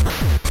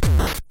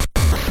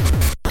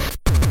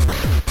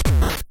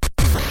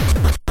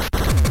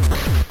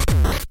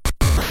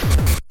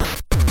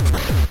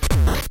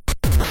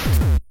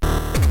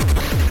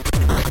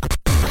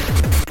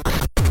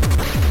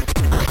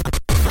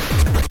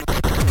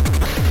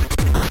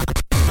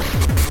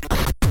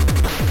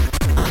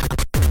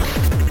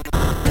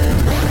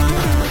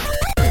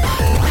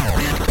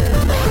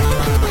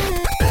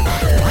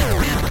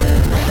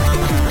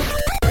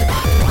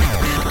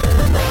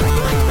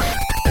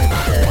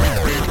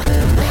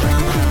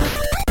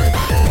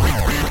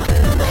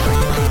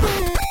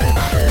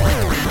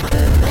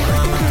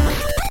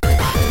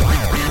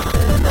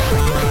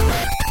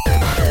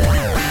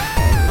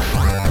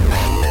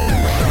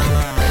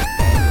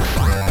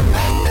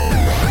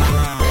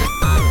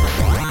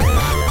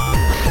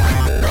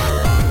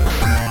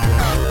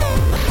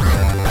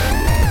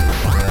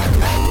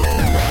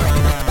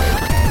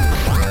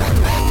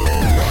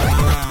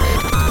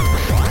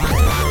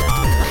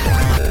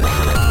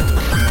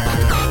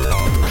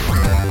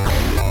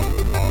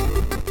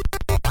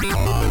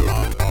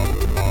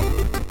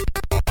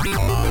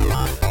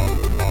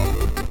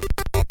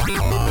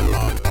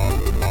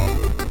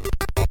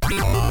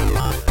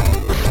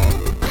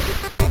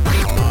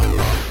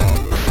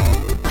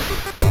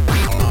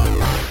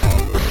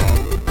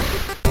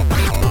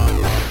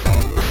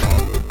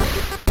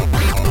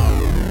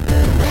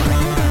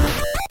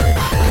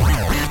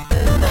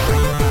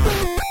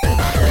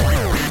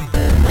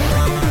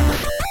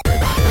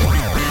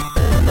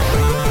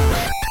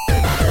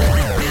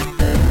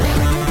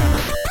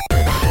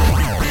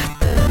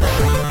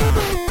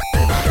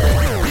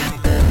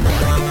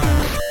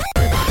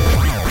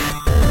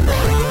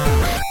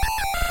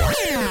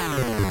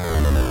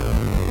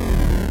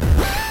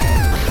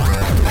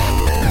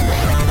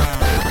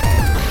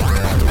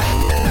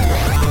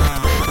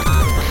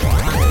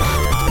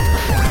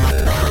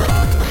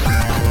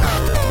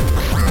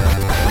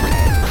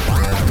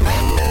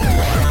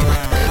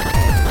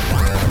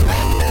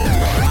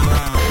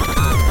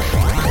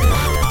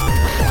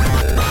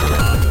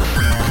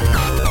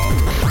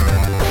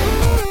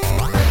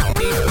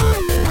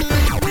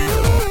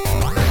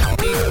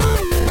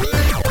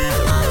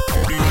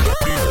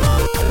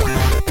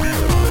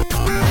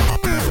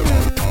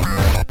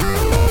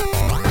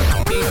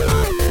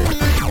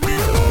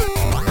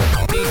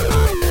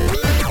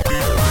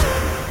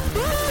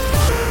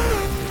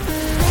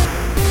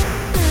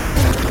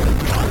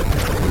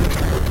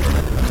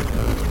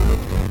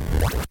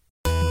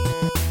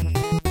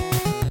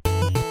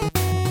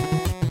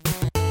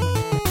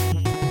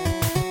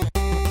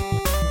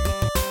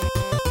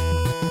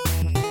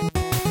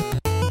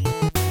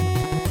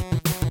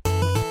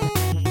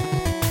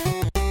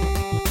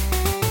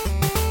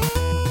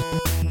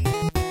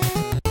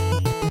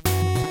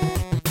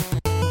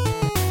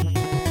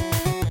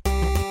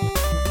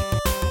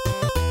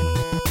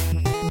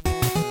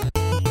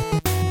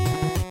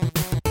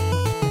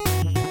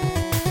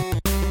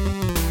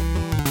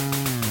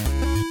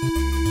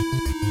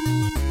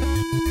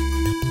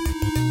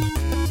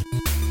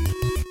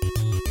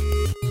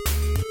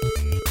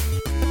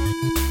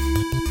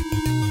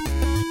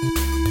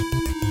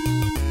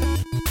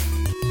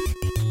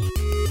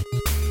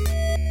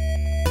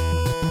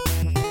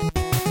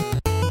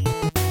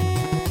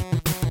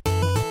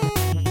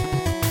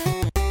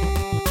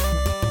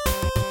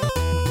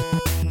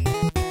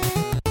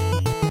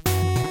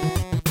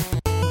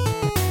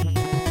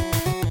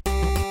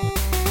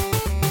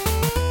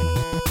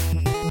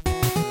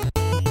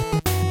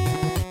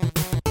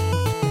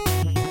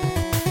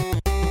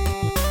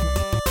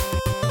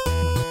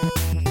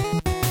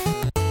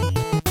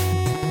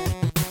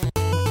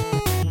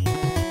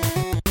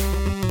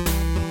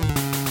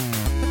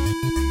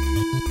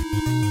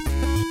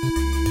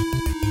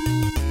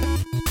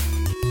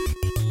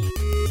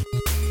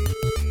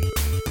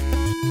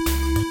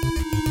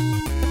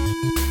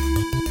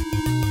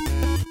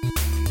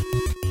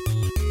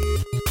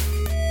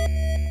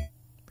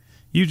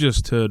 You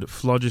just heard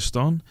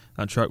Phlogiston.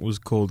 That track was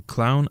called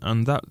Clown,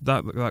 and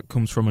that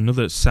comes from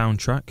another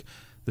soundtrack.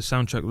 The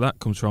soundtrack that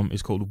comes from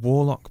is called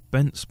Warlock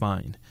Bent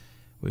Spine,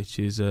 which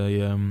is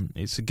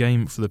it's a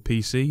game for the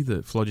PC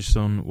that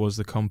Phlogiston was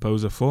the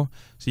composer for.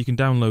 So you can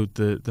download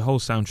the whole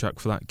soundtrack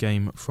for that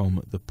game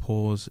from the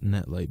Pause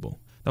Net label.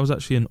 That was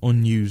actually an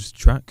unused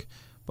track,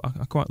 but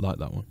I quite like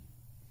that one.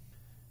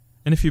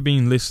 And if you've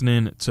been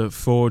listening to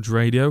Forge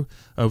Radio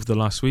over the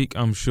last week,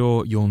 I'm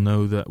sure you'll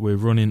know that we're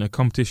running a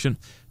competition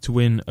to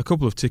win a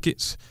couple of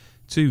tickets,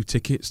 2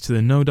 tickets to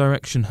the No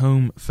Direction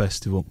Home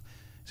Festival.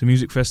 It's a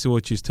music festival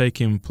which is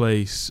taking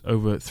place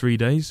over 3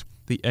 days,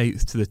 the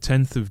 8th to the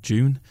 10th of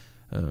June,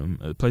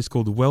 at a place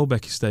called the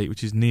Welbeck Estate,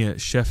 which is near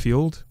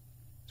Sheffield.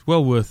 It's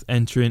well worth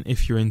entering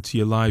if you're into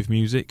your live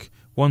music.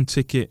 1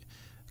 ticket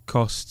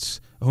costs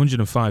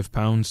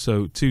 £105,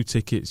 so 2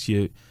 tickets,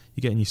 you're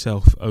getting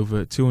yourself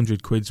over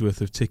 200 quid's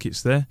worth of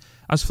tickets there.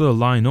 As for the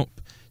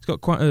line-up, it's got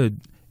quite a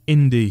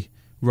indie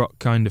rock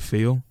kind of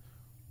feel.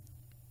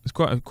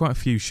 There's quite a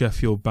few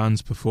Sheffield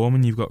bands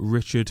performing. You've got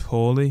Richard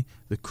Hawley,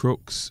 The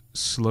Crooks,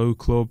 Slow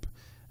Club,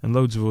 and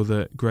loads of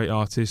other great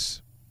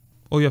artists.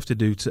 All you have to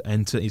do to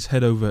enter is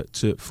head over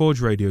to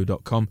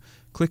forgeradio.com,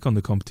 click on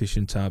the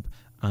competition tab,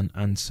 and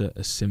answer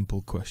a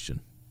simple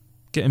question.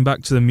 Getting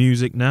back to the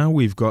music now,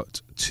 we've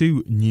got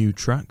 2 new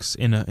tracks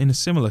in a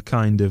similar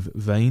kind of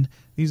vein.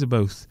 These are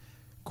both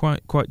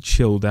quite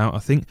chilled out, I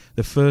think.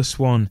 The first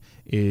one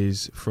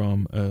is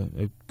from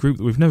a group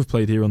that we've never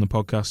played here on the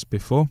podcast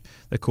before.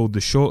 They're called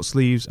The Short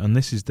Sleeves, and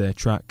this is their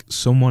track,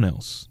 Someone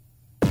Else.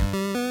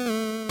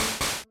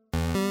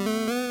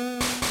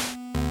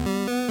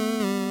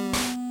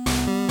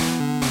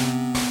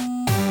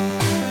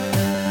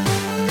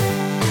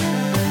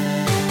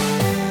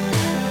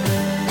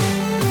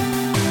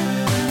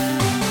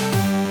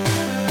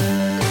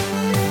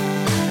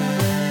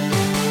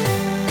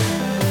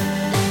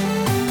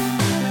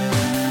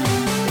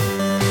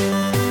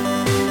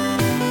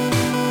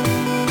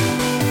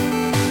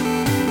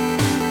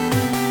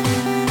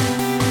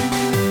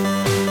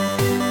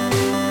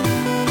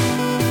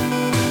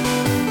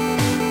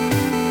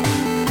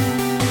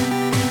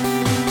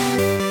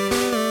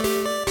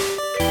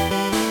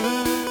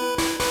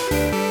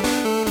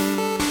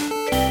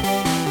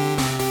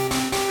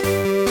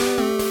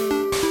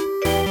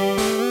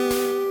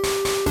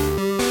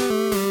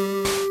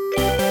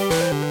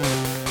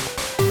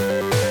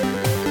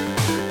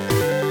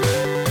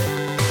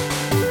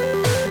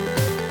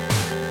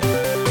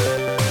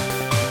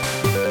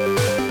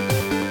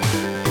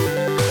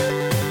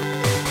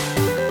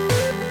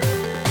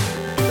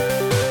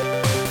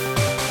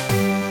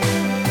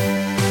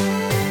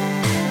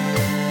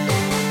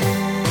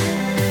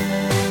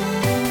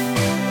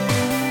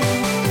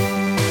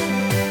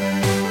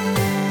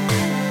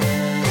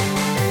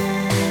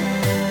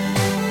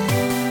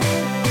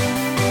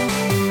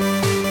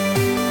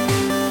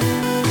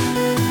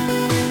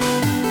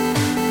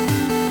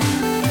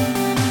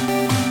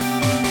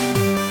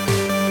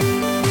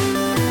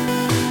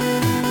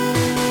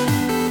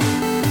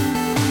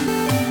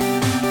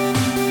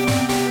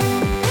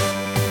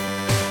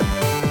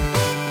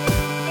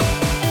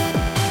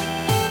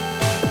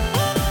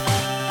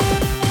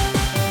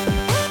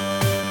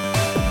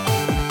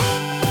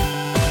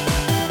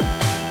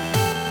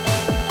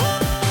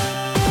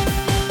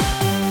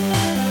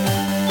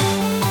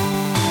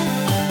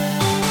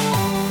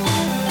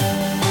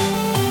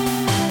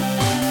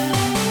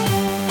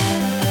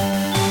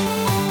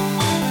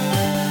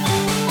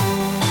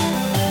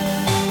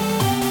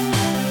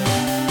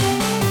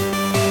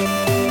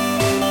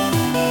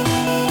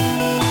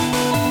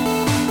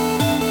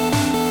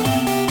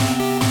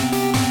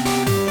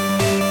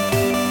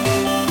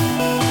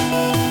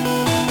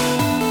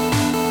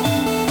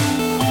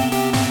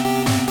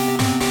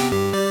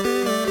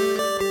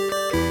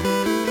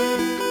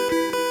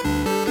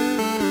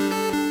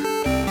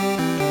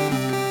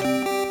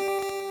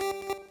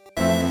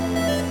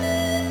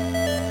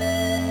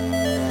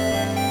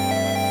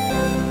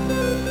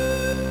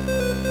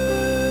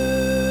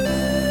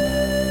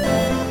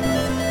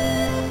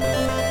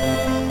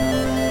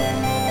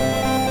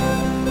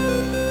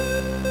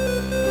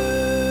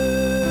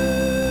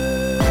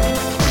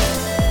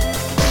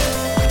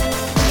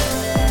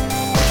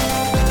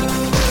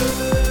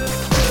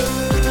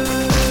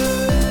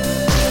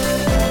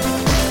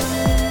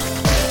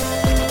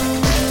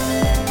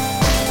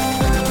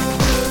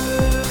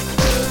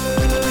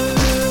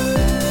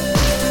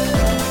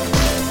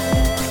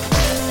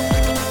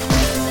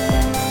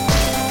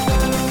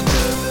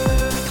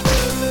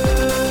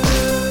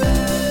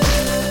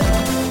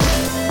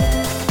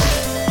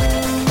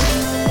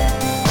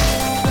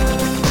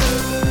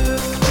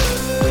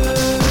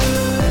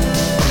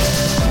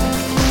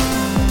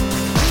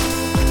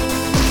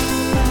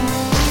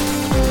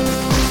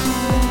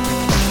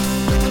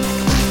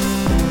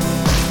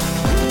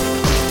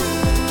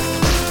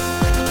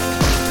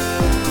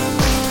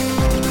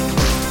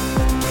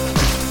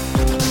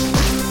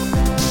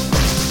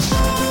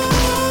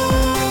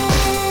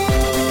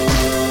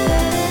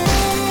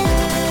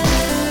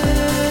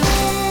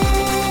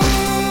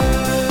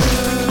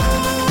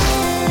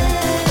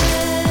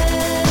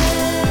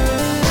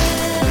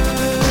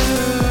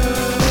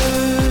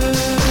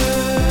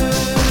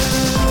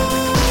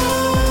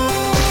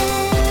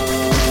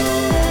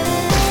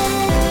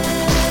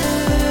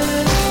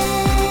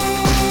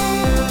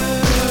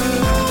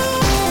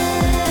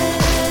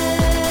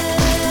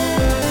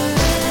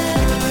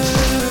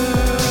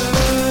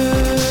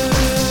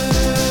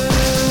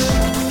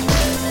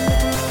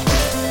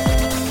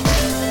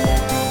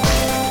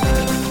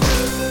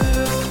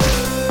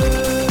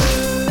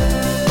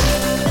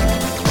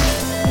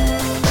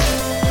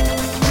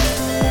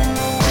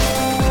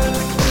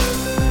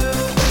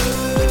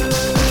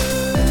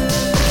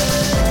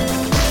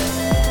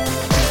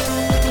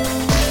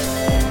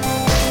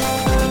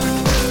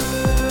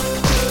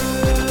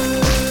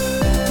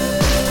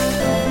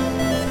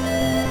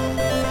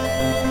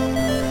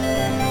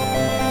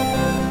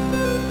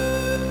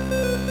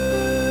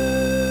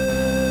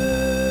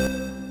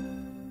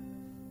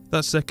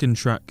 That second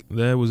track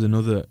there was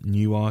another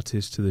new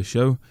artist to the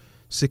show,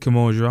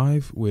 Sycamore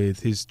Drive,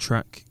 with his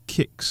track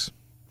Kicks.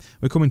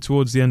 We're coming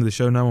towards the end of the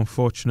show now,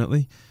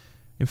 unfortunately.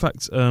 In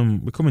fact,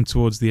 we're coming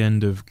towards the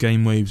end of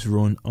Gamewave's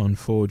run on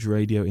Forge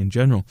Radio in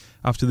general.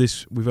 After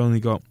this, we've only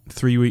got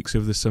 3 weeks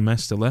of the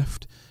semester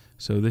left,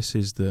 so this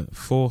is the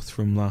fourth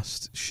from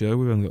last show.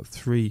 We've only got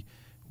 3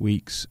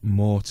 weeks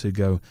more to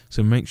go,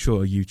 so make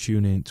sure you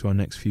tune in to our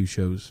next few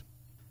shows.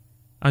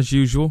 As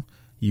usual,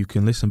 you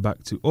can listen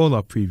back to all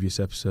our previous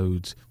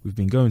episodes. We've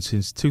been going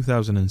since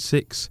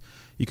 2006.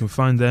 You can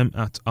find them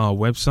at our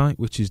website,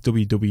 which is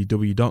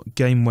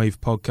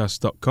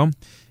www.gamewavepodcast.com.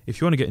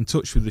 If you want to get in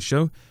touch with the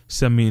show,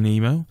 send me an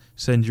email.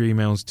 Send your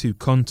emails to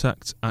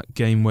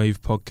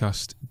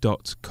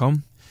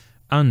contact@gamewavepodcast.com.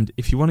 And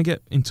if you want to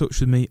get in touch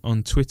with me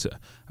on Twitter,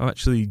 I've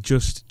actually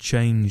just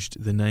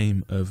changed the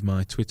name of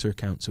my Twitter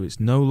account, so it's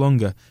no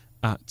longer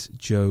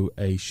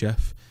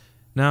 @JoeAChef.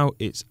 Now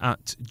it's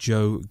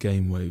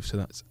 @JoeGamewave, so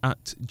that's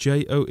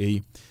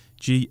 @JoeGamewave.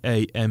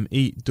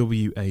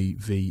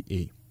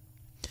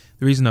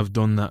 The reason I've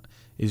done that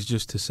is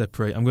just to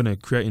separate. I'm going to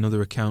create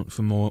another account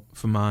for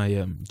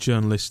my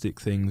journalistic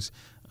things,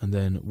 and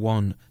then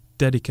one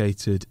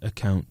dedicated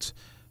account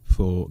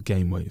for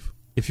Gamewave.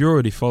 If you're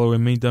already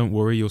following me, don't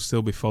worry, you'll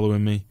still be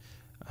following me,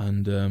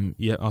 and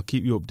I'll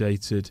keep you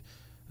updated,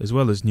 as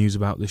well as news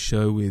about the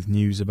show, with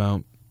news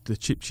about the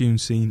chiptune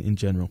scene in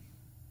general.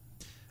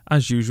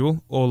 As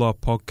usual, all our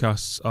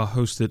podcasts are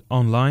hosted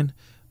online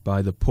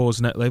by the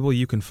PauseNet label.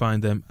 You can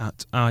find them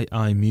at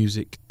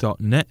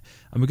iimusic.net.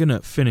 And we're going to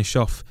finish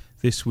off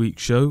this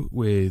week's show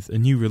with a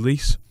new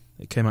release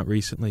that came out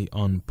recently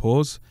on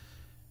Pause.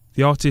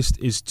 The artist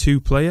is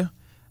 2Player,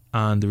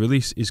 and the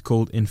release is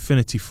called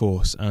Infinity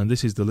Force, and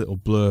this is the little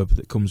blurb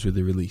that comes with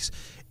the release.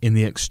 In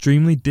the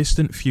extremely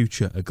distant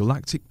future, a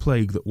galactic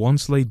plague that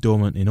once lay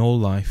dormant in all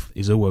life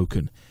is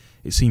awoken.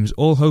 It seems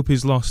all hope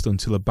is lost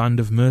until a band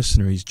of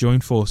mercenaries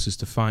join forces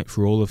to fight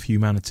for all of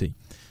humanity.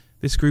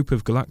 This group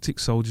of galactic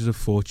soldiers of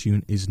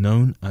fortune is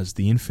known as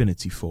the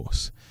Infinity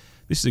Force.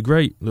 This is a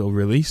great little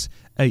release,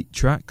 8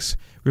 tracks.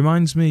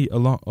 Reminds me a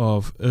lot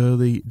of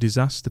early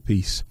Disaster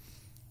Piece.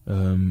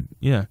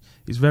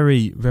 It's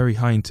very, very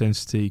high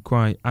intensity,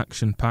 quite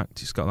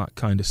action-packed. It's got that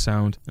kind of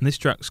sound. And this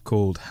track's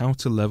called How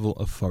to Level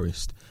a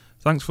Forest.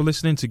 Thanks for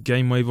listening to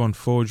Gamewave on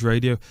Forge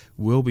Radio.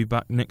 We'll be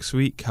back next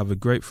week. Have a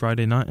great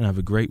Friday night and have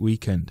a great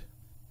weekend.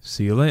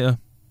 See you later.